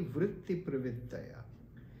dharmi vritti pravittaya.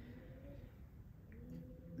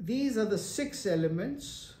 These are the 6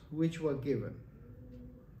 elements which were given.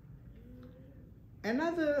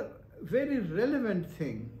 Another very relevant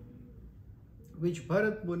thing which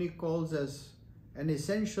Bharat Muni calls as an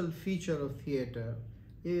essential feature of theatre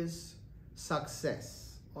is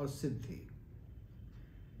success or siddhi.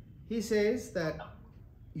 He says that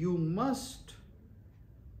you must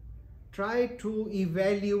try to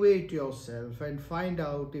evaluate yourself and find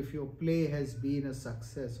out if your play has been a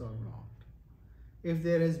success or not, if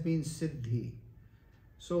there has been siddhi.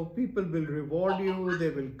 So people will reward you,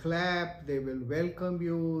 they will clap, they will welcome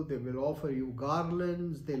you, they will offer you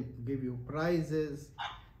garlands, they'll give you prizes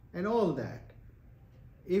and all that.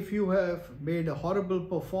 If you have made a horrible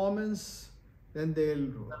performance, then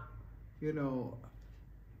they'll,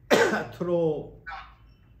 throw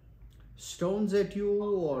stones at you,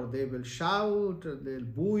 or they will shout, or they'll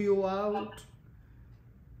boo you out.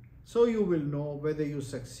 So you will know whether you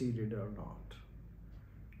succeeded or not.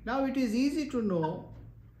 Now it is easy to know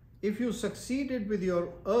if you succeeded with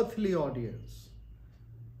your earthly audience.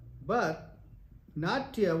 But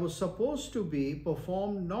Natya was supposed to be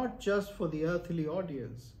performed not just for the earthly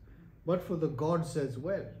audience, but for the gods as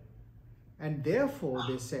well. And therefore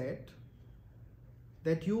they said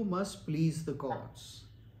that you must please the gods.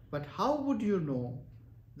 But how would you know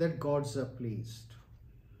that gods are pleased?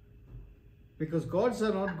 Because gods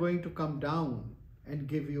are not going to come down and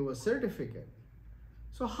give you a certificate.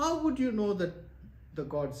 So how would you know that the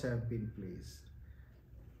gods have been pleased?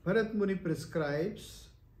 Bharat Muni prescribes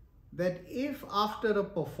that if after a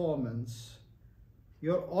performance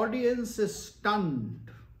your audience is stunned,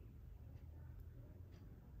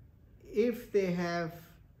 if they have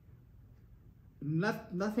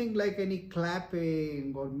nothing like any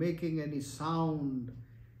clapping or making any sound,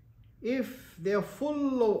 if they are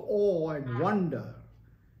full of awe and wonder,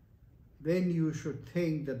 then you should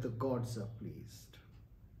think that the gods are pleased.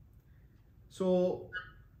 So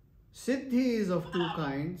siddhi is of 2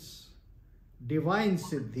 kinds. Divine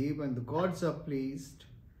siddhi, when the gods are pleased,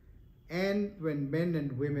 and when men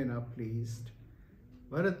and women are pleased.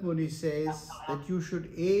 Bharat Muni says that you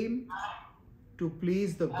should aim to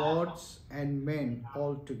please the gods and men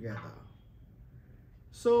altogether.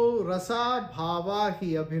 So rasa bhava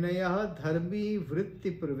hi abhinaya dharmi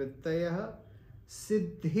vritti pravittaya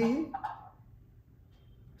siddhi,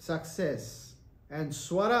 success And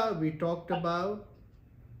swara we talked about,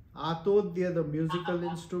 atodhya the musical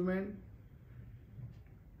instrument,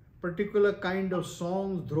 particular kind of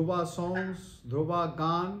songs, dhruva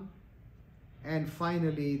gan, and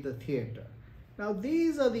finally the theatre. Now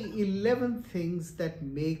these are the 11 things that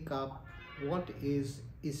make up what is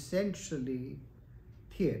essentially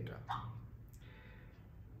theatre.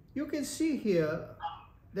 You can see here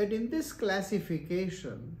that in this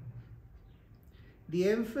classification, the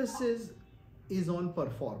emphasis is on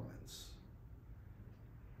performance.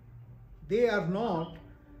 They are not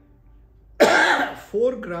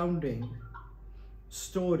foregrounding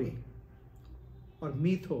story or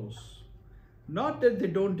mythos. Not that they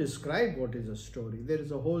don't describe what is a story. There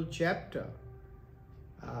is a whole chapter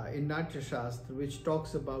in Natya Shastra which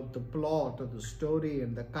talks about the plot or the story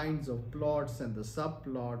and the kinds of plots and the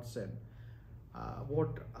subplots and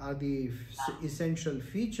what are the essential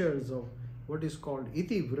features of what is called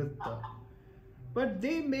itivritta. But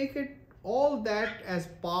they make it all that as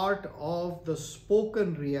part of the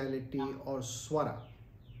spoken reality or swara.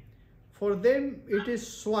 For them it is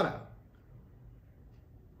swara,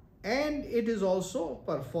 and it is also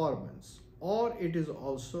performance, or it is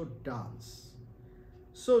also dance.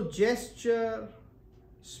 So gesture,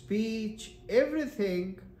 speech,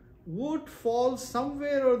 everything would fall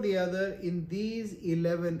somewhere or the other in these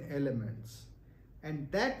 11 elements,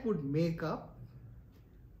 and that would make up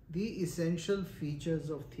the essential features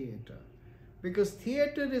of theatre. Because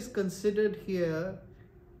theatre is considered here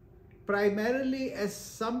primarily as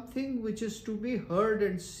something which is to be heard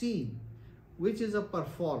and seen, which is a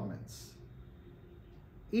performance.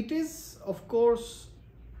 It is, of course,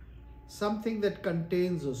 something that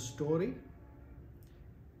contains a story.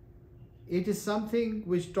 It is something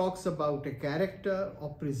which talks about a character or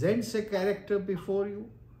presents a character before you.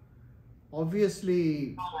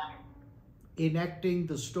 Obviously, enacting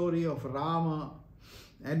the story of Rama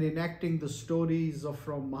and enacting the stories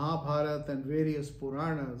from Mahabharata and various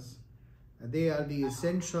Puranas, they are the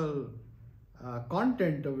essential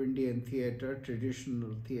content of Indian theatre,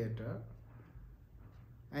 traditional theatre,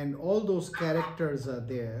 and all those characters are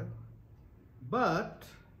there. But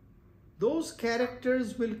those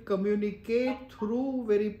characters will communicate through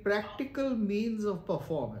very practical means of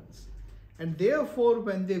performance. And therefore,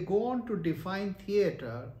 when they go on to define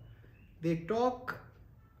theatre, they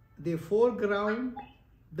foreground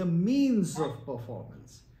the means of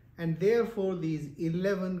performance, and therefore these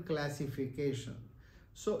 11 classifications.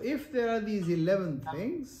 So if there are these 11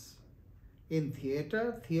 things in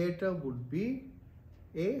theatre, theatre would be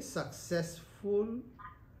a successful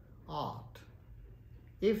art.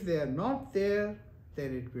 If they are not there,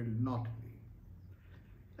 then it will not be.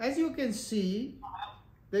 As you can see,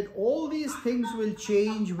 that all these things will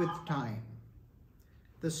change with time.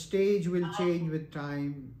 The stage will change with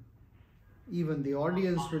time. Even the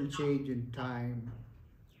audience will change in time.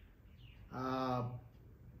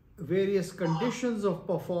 Various conditions of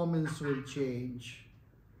performance will change.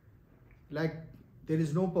 Like there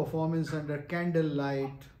is no performance under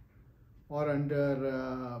candlelight or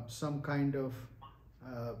under some kind of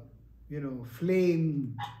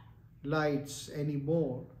flame lights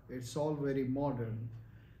anymore. It's all very modern.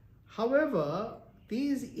 However,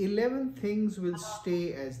 these 11 things will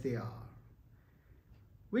stay as they are,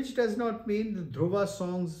 which does not mean the Dhruva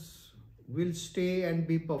songs will stay and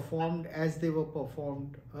be performed as they were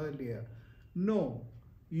performed earlier. No,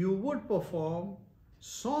 you would perform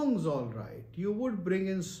songs all right. You would bring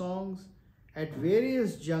in songs at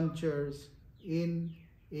various junctures in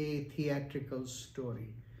a theatrical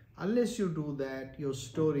story. Unless you do that, your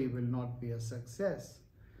story will not be a success.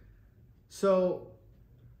 So,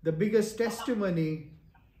 the biggest testimony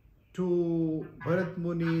to Bharat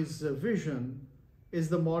Muni's vision is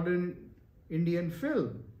the modern Indian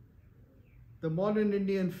film. The modern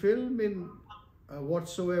Indian film in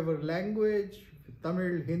whatsoever language,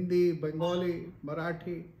 Tamil, Hindi, Bengali,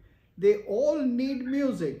 Marathi, they all need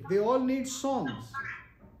music, they all need songs.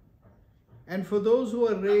 And for those who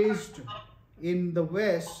are raised in the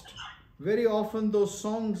West, very often those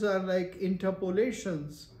songs are like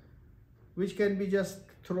interpolations which can be just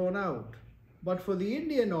thrown out. But for the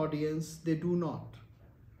Indian audience, they do not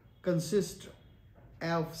consist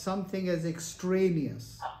of something as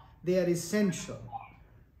extraneous. They are essential.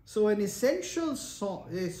 So an essential song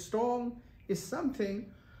is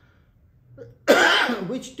something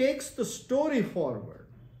which takes the story forward.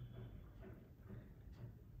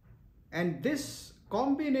 And this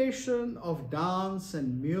combination of dance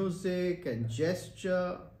and music and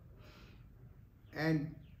gesture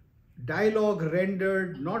and dialogue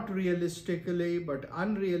rendered not realistically but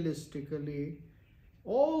unrealistically,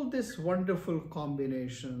 all this wonderful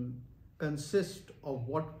combination consist of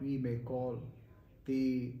what we may call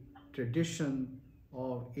the tradition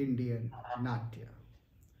of Indian Natya.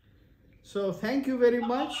 So thank you very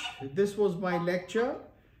much. This was my lecture.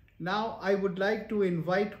 Now I would like to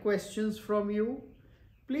invite questions from you.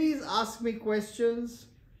 Please ask me questions.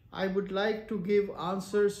 I would like to give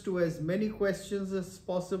answers to as many questions as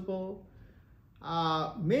possible.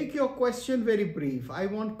 Make your question very brief. I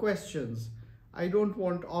want questions. I don't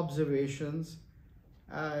want observations.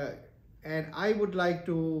 And I would like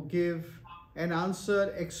to give an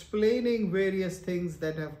answer explaining various things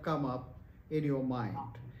that have come up in your mind.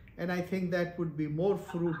 And I think that would be more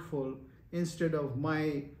fruitful instead of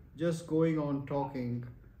my just going on talking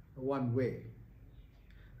one way.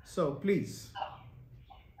 So please.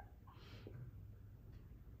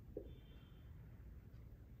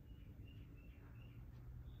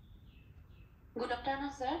 Good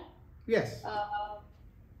afternoon, sir. Yes.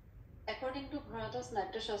 According to Bharata's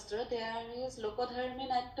Natya Shastra, there is Lokodharmi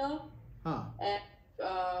Natya and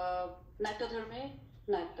Natyadharmi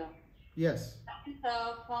Natya. Yes. And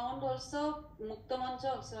found also Mukta Mantra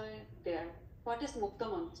also there. What is Mukta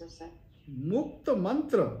Mantra, sir? Mukta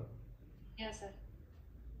Mantra? Yes, sir.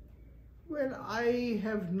 Well, I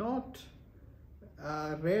have not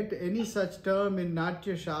read any such term in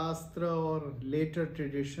Natya Shastra or later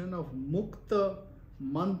tradition of Mukta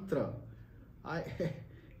Mantra.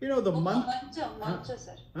 You know the mantra,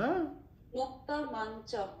 sir. Huh? Mukta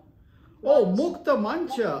Mantra. Oh, Mukta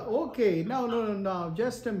Mancha. Okay, no.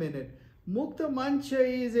 Just a minute. Mukta Mancha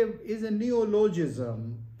is a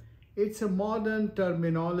neologism. It's a modern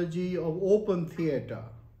terminology of open theater.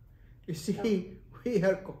 You see, we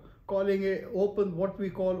are calling it open. What we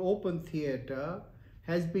call open theater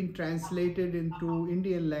has been translated into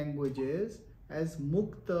Indian languages as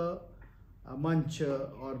Mukta Mancha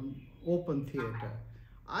or open theater.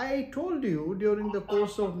 I told you during the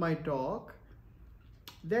course of my talk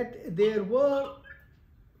that there were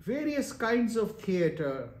various kinds of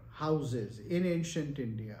theater houses in ancient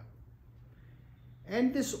India.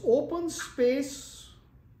 And this open space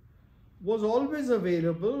was always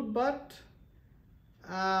available, but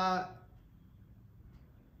a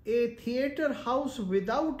theater house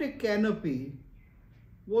without a canopy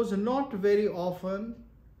was not very often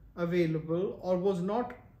available or was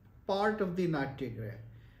not part of the Natyagraha.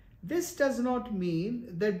 This does not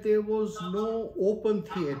mean that there was no open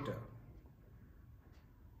theater,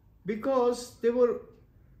 because there were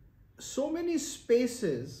so many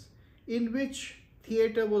spaces in which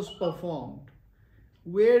theater was performed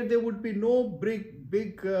where there would be no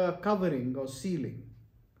big covering or ceiling,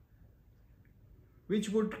 which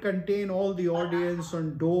would contain all the audience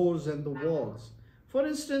on doors and the walls. For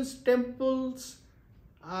instance, temples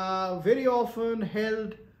very often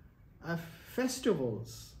held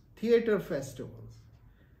festivals, theater festivals,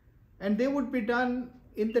 and they would be done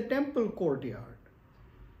in the temple courtyard.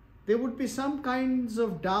 There would be some kinds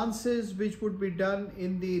of dances which would be done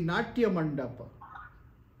in the Natya Mandapa.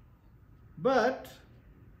 But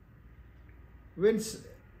when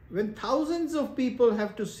thousands of people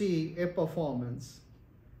have to see a performance,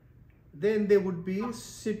 then they would be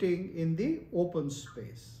sitting in the open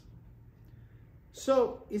space.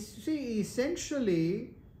 So, you see,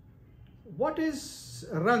 essentially, what is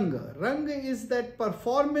Ranga? Ranga is that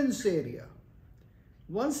performance area.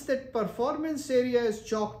 Once that performance area is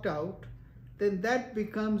chalked out, then that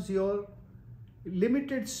becomes your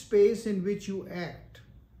limited space in which you act,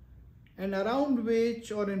 and around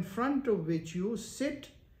which or in front of which you sit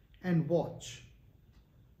and watch.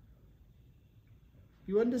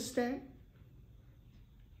 You understand?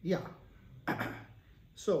 Yeah.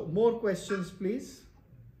 So, more questions, please.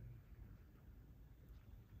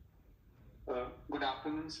 Good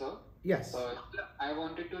afternoon, sir. Yes. I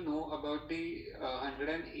wanted to know about the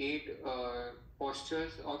 108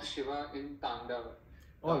 postures of Shiva in Tandava.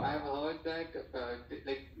 I've heard that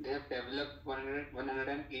they have developed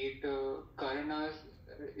 108 Karanas,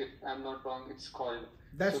 if I'm not wrong, it's called.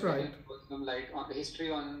 That's right. Can you put some light on the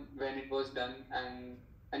history on when it was done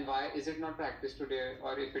and why is it not practiced today,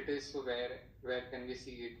 or if it is, so where can we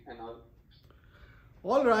see it and all?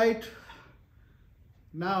 All right.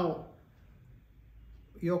 Now,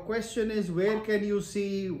 your question is, where can you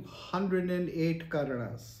see 108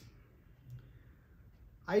 Karanas?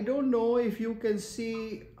 I don't know if you can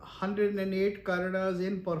see 108 Karanas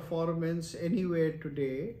in performance anywhere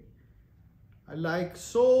today. Like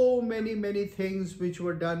so many things which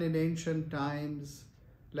were done in ancient times,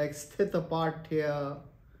 like Sthitapathya,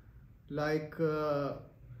 like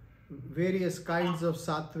various kinds of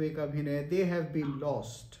Satvik Abhinay, they have been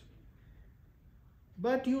lost.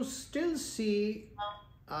 But you still see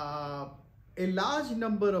a large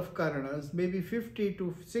number of Karanas, maybe 50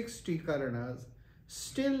 to 60 Karanas,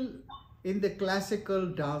 still in the classical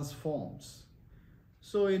dance forms.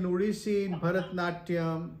 So in Odissi, in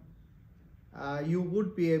Bharatnatyam, you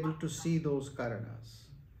would be able to see those Karanas.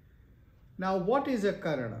 Now, what is a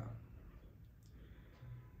Karana?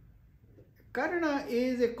 Karana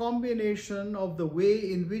is a combination of the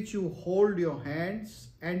way in which you hold your hands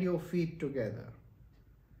and your feet together.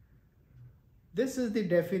 This is the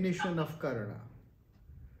definition of Karana.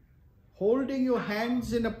 Holding your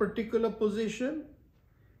hands in a particular position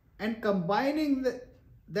and combining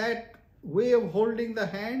that way of holding the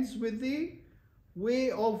hands with the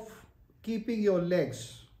way of keeping your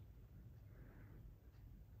legs.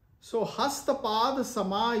 So, Hastapad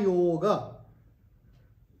Samayoga,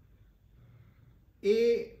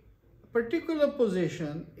 a particular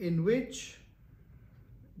position in which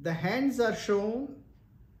the hands are shown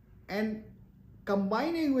and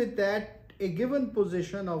combining with that a given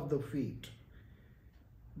position of the feet.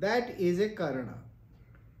 That is a Karana.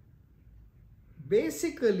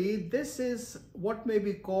 Basically, this is what may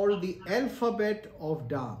be called the alphabet of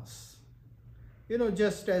dance. You know,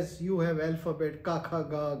 just as you have alphabet ka, kha,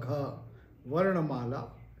 ga, gha, varnamala,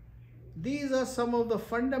 these are some of the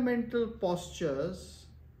fundamental postures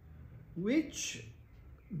which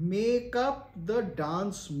make up the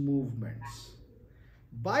dance movements.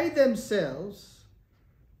 By themselves,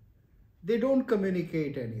 they don't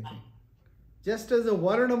communicate anything. Just as a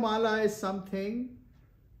varnamala is something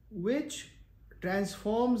which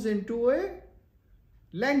transforms into a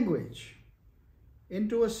language,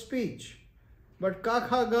 into a speech. But ka,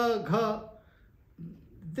 kha, ga, gha,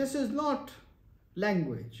 this is not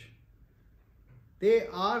language. They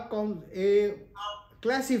are a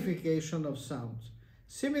classification of sounds.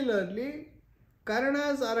 Similarly,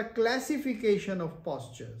 Karanas are a classification of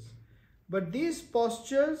postures. But these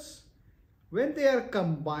postures, when they are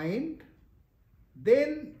combined,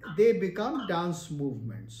 then they become dance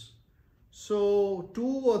movements. So 2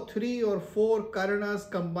 or 3 or 4 Karanas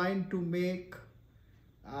combined to make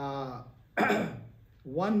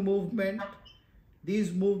one movement.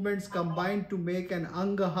 These movements combine to make an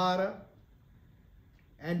Angahara,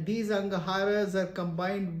 and these Angaharas are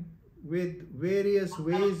combined with various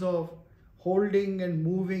ways of holding and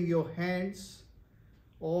moving your hands,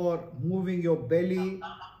 or moving your belly,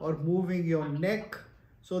 or moving your neck.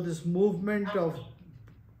 So this movement of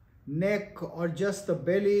neck or just the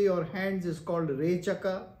belly or hands is called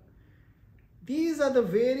Rechaka. These are the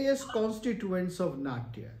various constituents of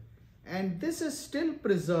Natya. And this is still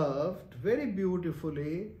preserved very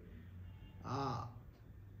beautifully.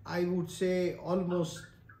 I would say almost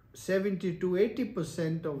 70 to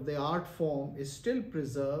 80% of the art form is still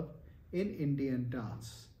preserved in Indian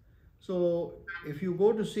dance. So if you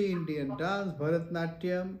go to see Indian dance,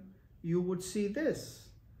 Bharatnatyam, you would see this.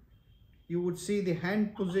 You would see the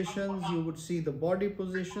hand positions, you would see the body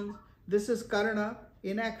positions. This is Karana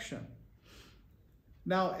in action.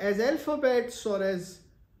 Now, as alphabets or as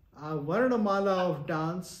Varnamala of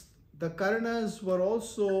dance, the Karanas were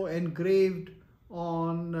also engraved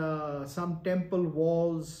on some temple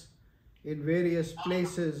walls in various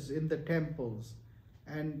places in the temples.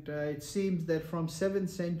 And it seems that from 7th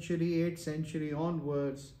century, 8th century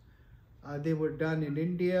onwards, they were done in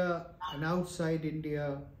India and outside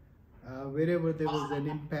India, wherever there was an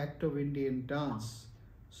impact of Indian dance.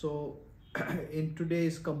 So in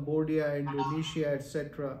today's Cambodia, Indonesia,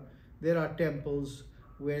 etc., there are temples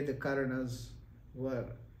where the Karanas were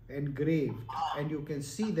engraved, and you can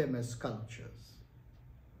see them as sculptures.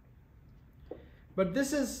 But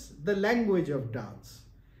this is the language of dance,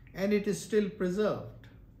 and it is still preserved.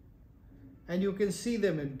 And you can see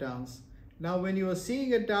them in dance. Now, when you are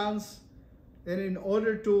seeing a dance, then in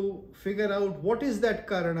order to figure out what is that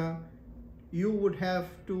Karana, you would have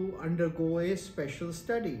to undergo a special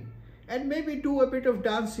study and maybe do a bit of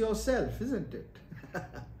dance yourself, isn't it?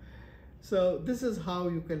 So this is how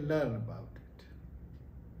you can learn about it.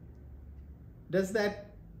 Does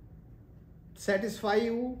that satisfy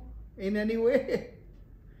you in any way?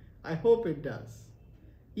 I hope it does.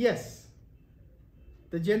 Yes.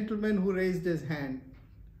 The gentleman who raised his hand.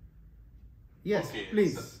 Yes, okay,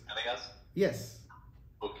 please. Sir, can I ask? Yes.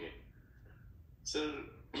 Okay. Sir,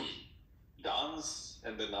 dance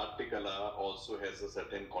and the Natyakala also has a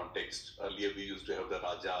certain context. Earlier we used to have the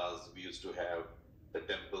Rajas, we used to have the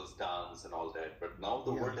temples dance and all that, but now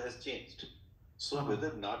the world has changed. So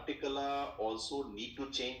whether Natyakala also need to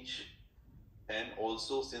change, and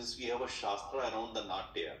also since we have a Shastra around the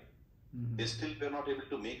Natya, they still were not able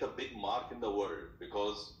to make a big mark in the world,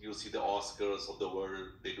 because you see the Oscars of the world,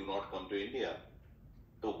 they do not come to India.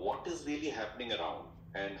 So what is really happening around,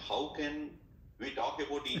 and how can We talk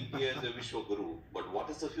about India as a Vishwaguru, but what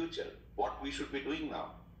is the future? What we should be doing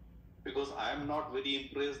now? Because I am not very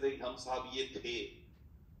impressed that हम साहब ये थे.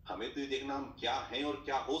 हमें तो ये देखना हम क्या हैं और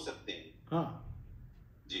क्या हो सकते हैं. हाँ.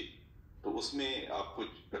 जी. तो उसमें आप कुछ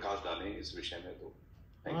प्रकाश डालें इस विषय में तो.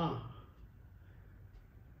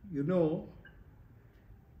 You know,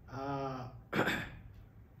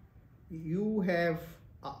 you have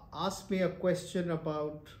asked me a question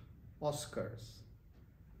about Oscars.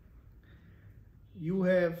 You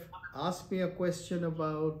have asked me a question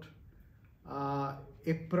about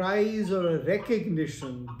a prize or a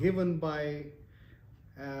recognition given by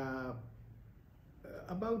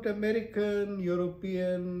about American,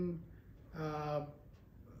 European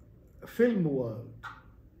film world.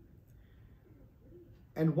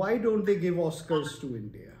 And why don't they give Oscars to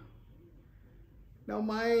India? Now,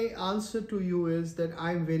 my answer to you is that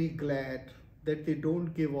I'm very glad that they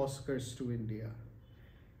don't give Oscars to India.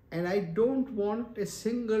 And I don't want a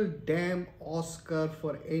single damn Oscar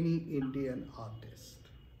for any Indian artist.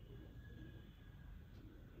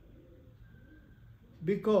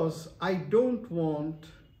 Because I don't want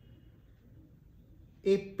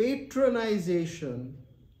a patronization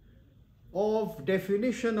of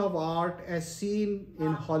definition of art as seen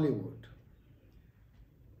in Hollywood.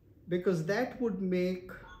 Because that would make,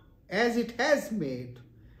 as it has made,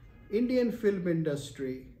 Indian film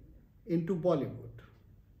industry into Bollywood.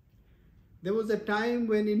 There was a time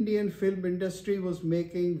when Indian film industry was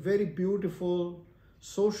making very beautiful,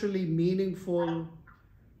 socially meaningful,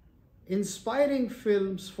 inspiring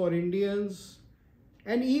films for Indians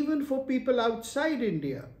and even for people outside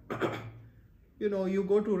India. You know, you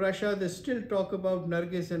go to Russia, they still talk about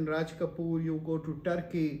Nargis and Raj Kapoor. You go to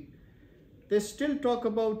Turkey, they still talk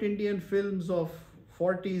about Indian films of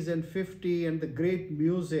 40s and 50s and the great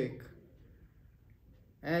music.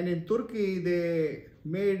 And in Turkey, they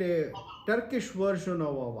made a Turkish version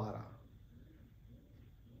of Avara.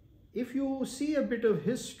 If you see a bit of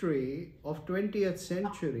history of 20th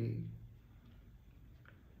century,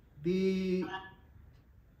 the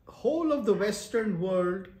whole of the Western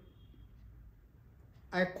world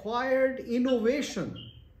acquired innovation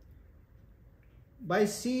by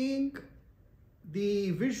seeing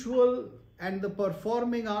the visual and the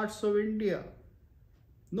performing arts of India,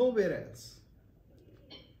 nowhere else.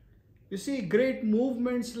 You see, great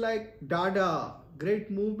movements like Dada,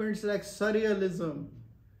 great movements like Surrealism,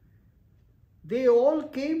 they all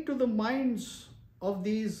came to the minds of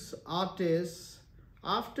these artists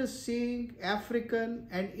after seeing African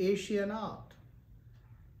and Asian art.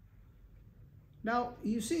 Now,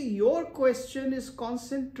 you see, your question is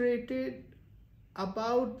concentrated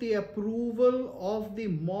about the approval of the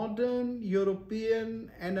modern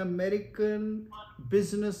European and American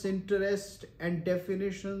business interest and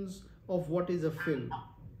definitions of what is a film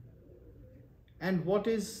and what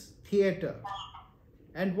is theater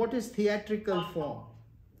and what is theatrical form.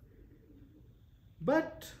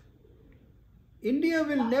 But India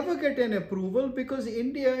will never get an approval because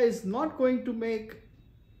India is not going to make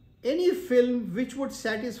any film which would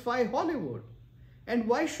satisfy Hollywood. And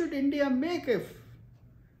why should India make a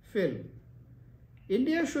film?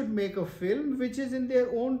 India should make a film which is in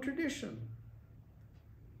their own tradition,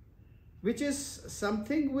 which is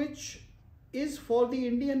something which is for the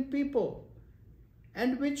Indian people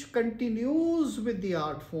and which continues with the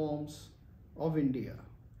art forms of India.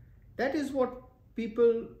 That is what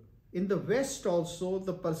people in the West also,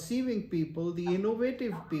 the perceiving people, the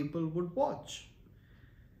innovative people would watch.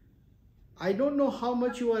 I don't know how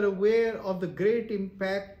much you are aware of the great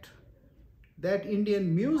impact that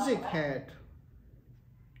Indian music had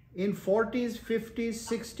in 40s, 50s,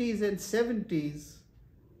 60s and 70s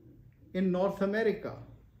in North America.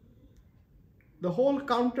 The whole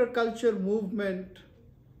counterculture movement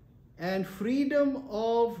and freedom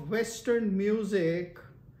of Western music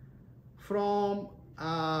from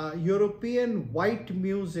European white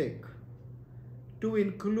music to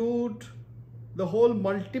include the whole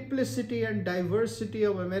multiplicity and diversity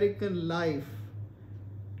of American life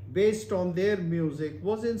based on their music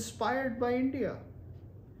was inspired by India.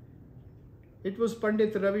 It was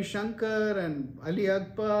Pandit Ravi Shankar and Ali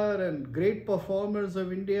Akbar and great performers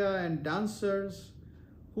of India and dancers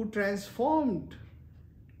who transformed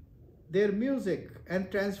their music and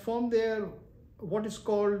transformed their what is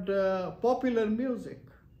called popular music.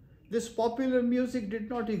 This popular music did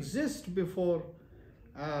not exist before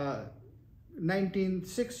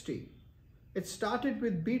 1960. It started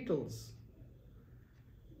with Beatles.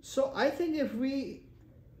 So I think if we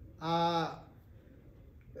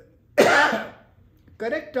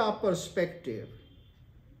correct our perspective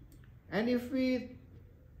and if we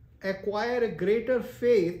acquire a greater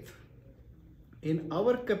faith in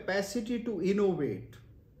our capacity to innovate,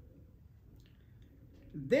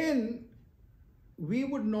 then we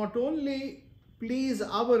would not only please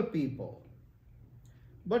our people,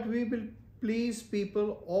 but we will please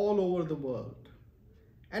people all over the world.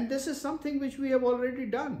 And this is something which we have already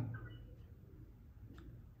done.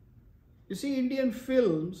 You see, Indian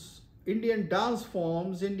films, Indian dance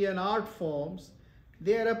forms, Indian art forms,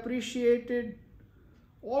 they are appreciated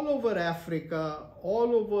all over Africa,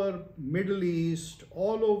 all over Middle East,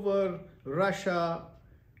 all over Russia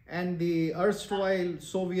and the erstwhile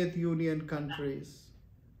Soviet Union countries.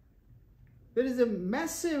 There is a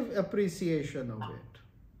massive appreciation of it.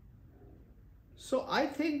 So I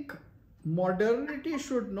think modernity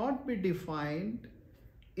should not be defined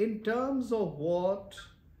in terms of what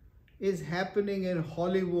is happening in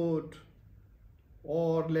Hollywood,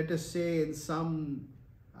 or let us say in some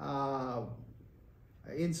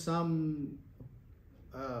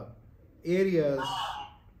areas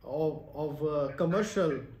of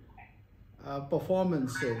commercial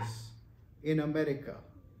performances in America.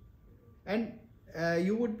 And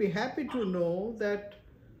you would be happy to know that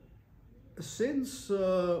since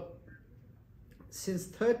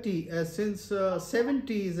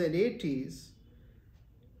 70s and 80s,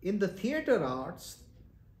 in the theater arts,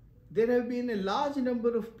 there have been a large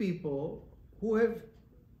number of people who have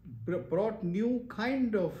brought new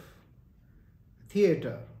kind of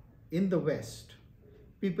theater in the West.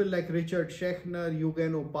 People like Richard Schechner,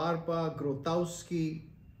 Eugenio Barba, Grotowski.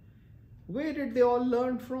 Where did they all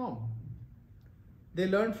learn from? They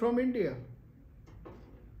learned from India.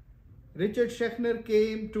 Richard Schechner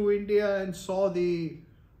came to India and saw the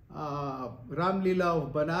Ram Leela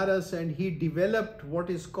of Banaras, and he developed what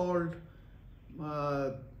is called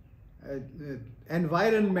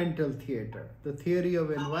environmental theater, the theory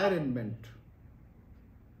of environment.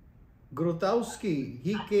 Grotowski,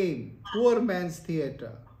 he came, poor man's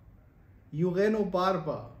theater. Eugenio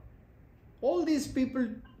Barba. All these people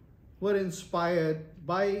were inspired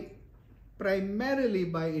primarily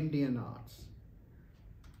by Indian arts.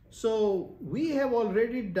 So we have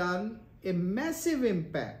already done a massive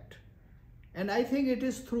impact, and I think it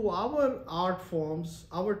is through our art forms,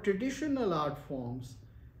 our traditional art forms,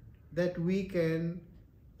 that we can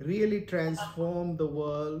really transform the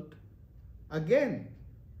world again.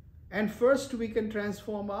 And first we can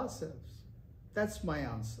transform ourselves. That's my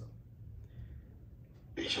answer.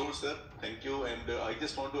 Sure, sir. Thank you. And I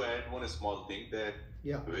just want to add one small thing, that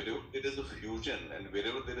wherever there is a fusion and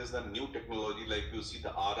wherever there is a new technology, like you see the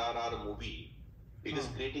RRR movie, it is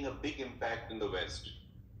creating a big impact in the West.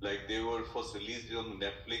 Like they were first released on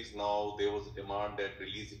Netflix, now there was a demand that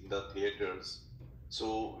released in the theaters.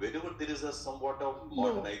 So wherever there is a somewhat of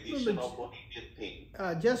modernization of what Indian thing.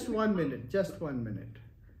 Just 1 minute, just 1 minute.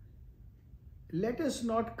 Let us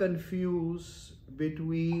not confuse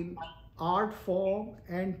between art form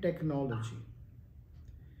and technology.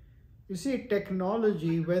 You see,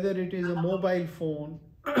 technology, whether it is a mobile phone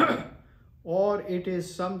or it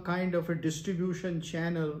is some kind of a distribution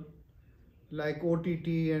channel like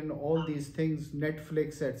OTT and all these things,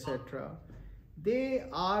 Netflix, etc., they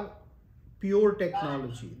are pure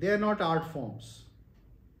technology. They are not art forms.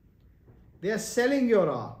 They are selling your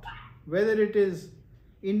art, whether it is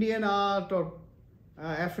Indian art or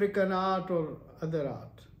African art or other art.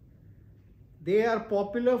 They are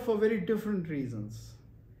popular for very different reasons.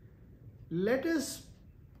 Let us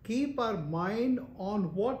keep our mind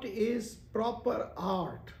on what is proper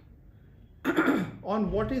art,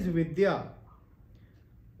 on what is Vidya,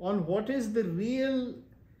 on what is the real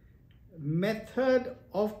method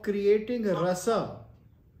of creating a rasa,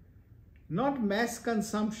 not mass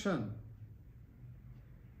consumption.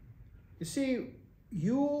 You see,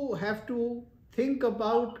 you have to think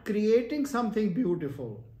about creating something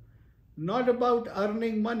beautiful, not about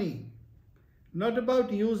earning money, not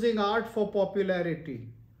about using art for popularity.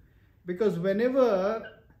 Because whenever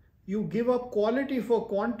you give up quality for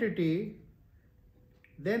quantity,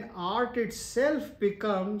 then art itself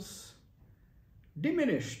becomes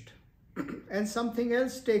diminished and something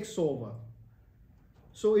else takes over.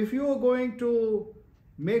 So if you are going to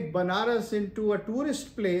make Banaras into a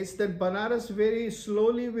tourist place, then Banaras very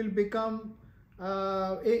slowly will become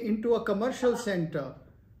into a commercial center,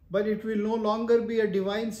 but it will no longer be a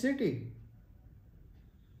divine city.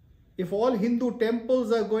 If all Hindu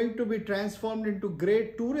temples are going to be transformed into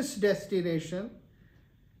great tourist destination,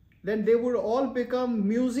 then they would all become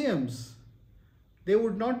museums. They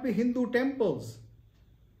would not be Hindu temples.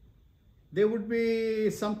 They would be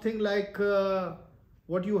something like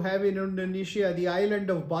what you have in Indonesia, the island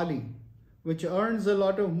of Bali, which earns a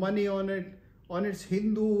lot of money on its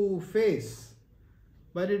Hindu face,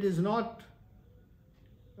 but it is not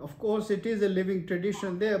Of course, it is a living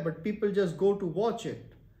tradition there, but people just go to watch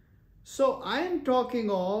it. So I am talking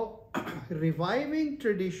of reviving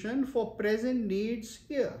tradition for present needs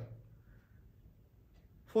here,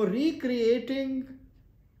 for recreating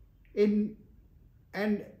and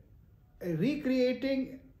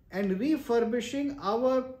refurbishing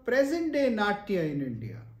our present day Natya in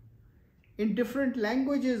India, in different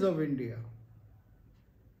languages of India.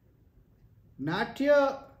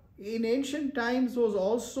 Natya in ancient times was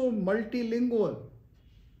also multilingual.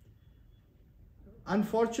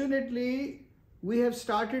 Unfortunately, we have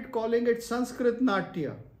started calling it Sanskrit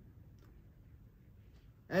Natya.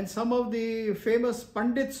 And some of the famous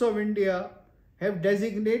Pandits of India have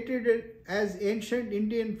designated it as ancient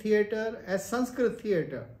Indian theatre, as Sanskrit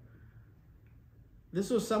theatre.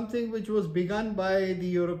 This was something which was begun by the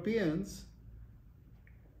Europeans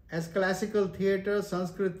as classical theatre,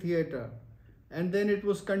 Sanskrit theatre. And then it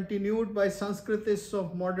was continued by Sanskritists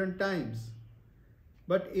of modern times.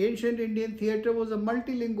 But ancient Indian theatre was a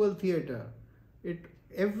multilingual theatre.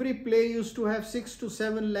 Every play used to have 6 to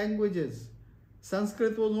 7 languages.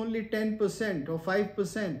 Sanskrit was only 10% or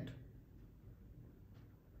 5%.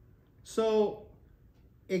 So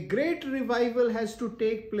a great revival has to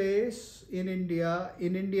take place in India,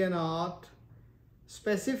 in Indian art,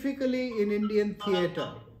 specifically in Indian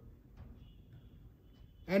theatre.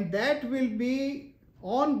 And that will be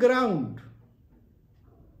on ground.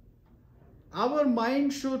 Our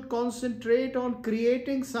mind should concentrate on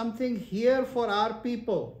creating something here for our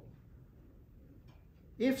people.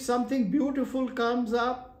 If something beautiful comes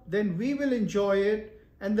up, then we will enjoy it,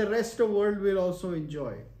 and the rest of the world will also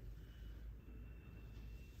enjoy it.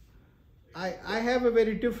 I have a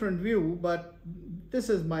very different view, but this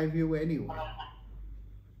is my view anyway.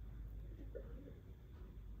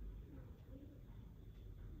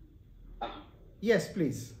 Yes,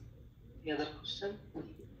 please. Any other question?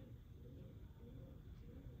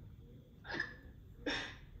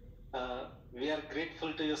 We are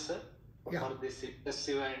grateful to you, sir, for this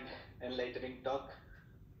impressive and enlightening talk.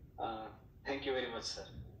 Thank you very much, sir.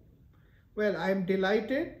 Well, I'm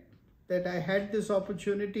delighted that I had this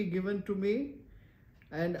opportunity given to me,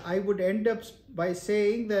 and I would end up by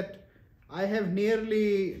saying that I have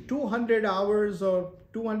nearly 200 hours or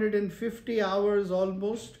 250 hours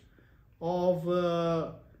almost of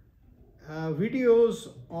videos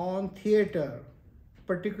on theatre,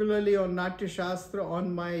 particularly on Natya Shastra,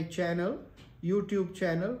 on my channel, YouTube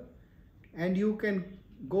channel, and you can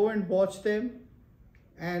go and watch them,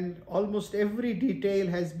 and almost every detail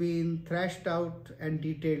has been thrashed out and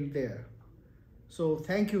detailed there. So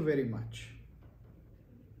thank you very much.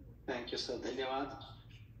 Thank you, sir. Dhanyavad.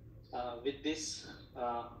 With this,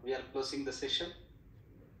 we are closing the session.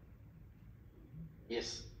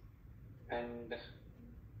 Yes. And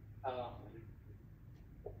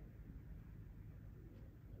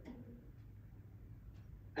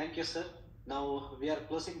thank you, sir. Now we are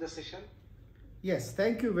closing the session. Yes,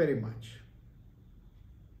 thank you very much.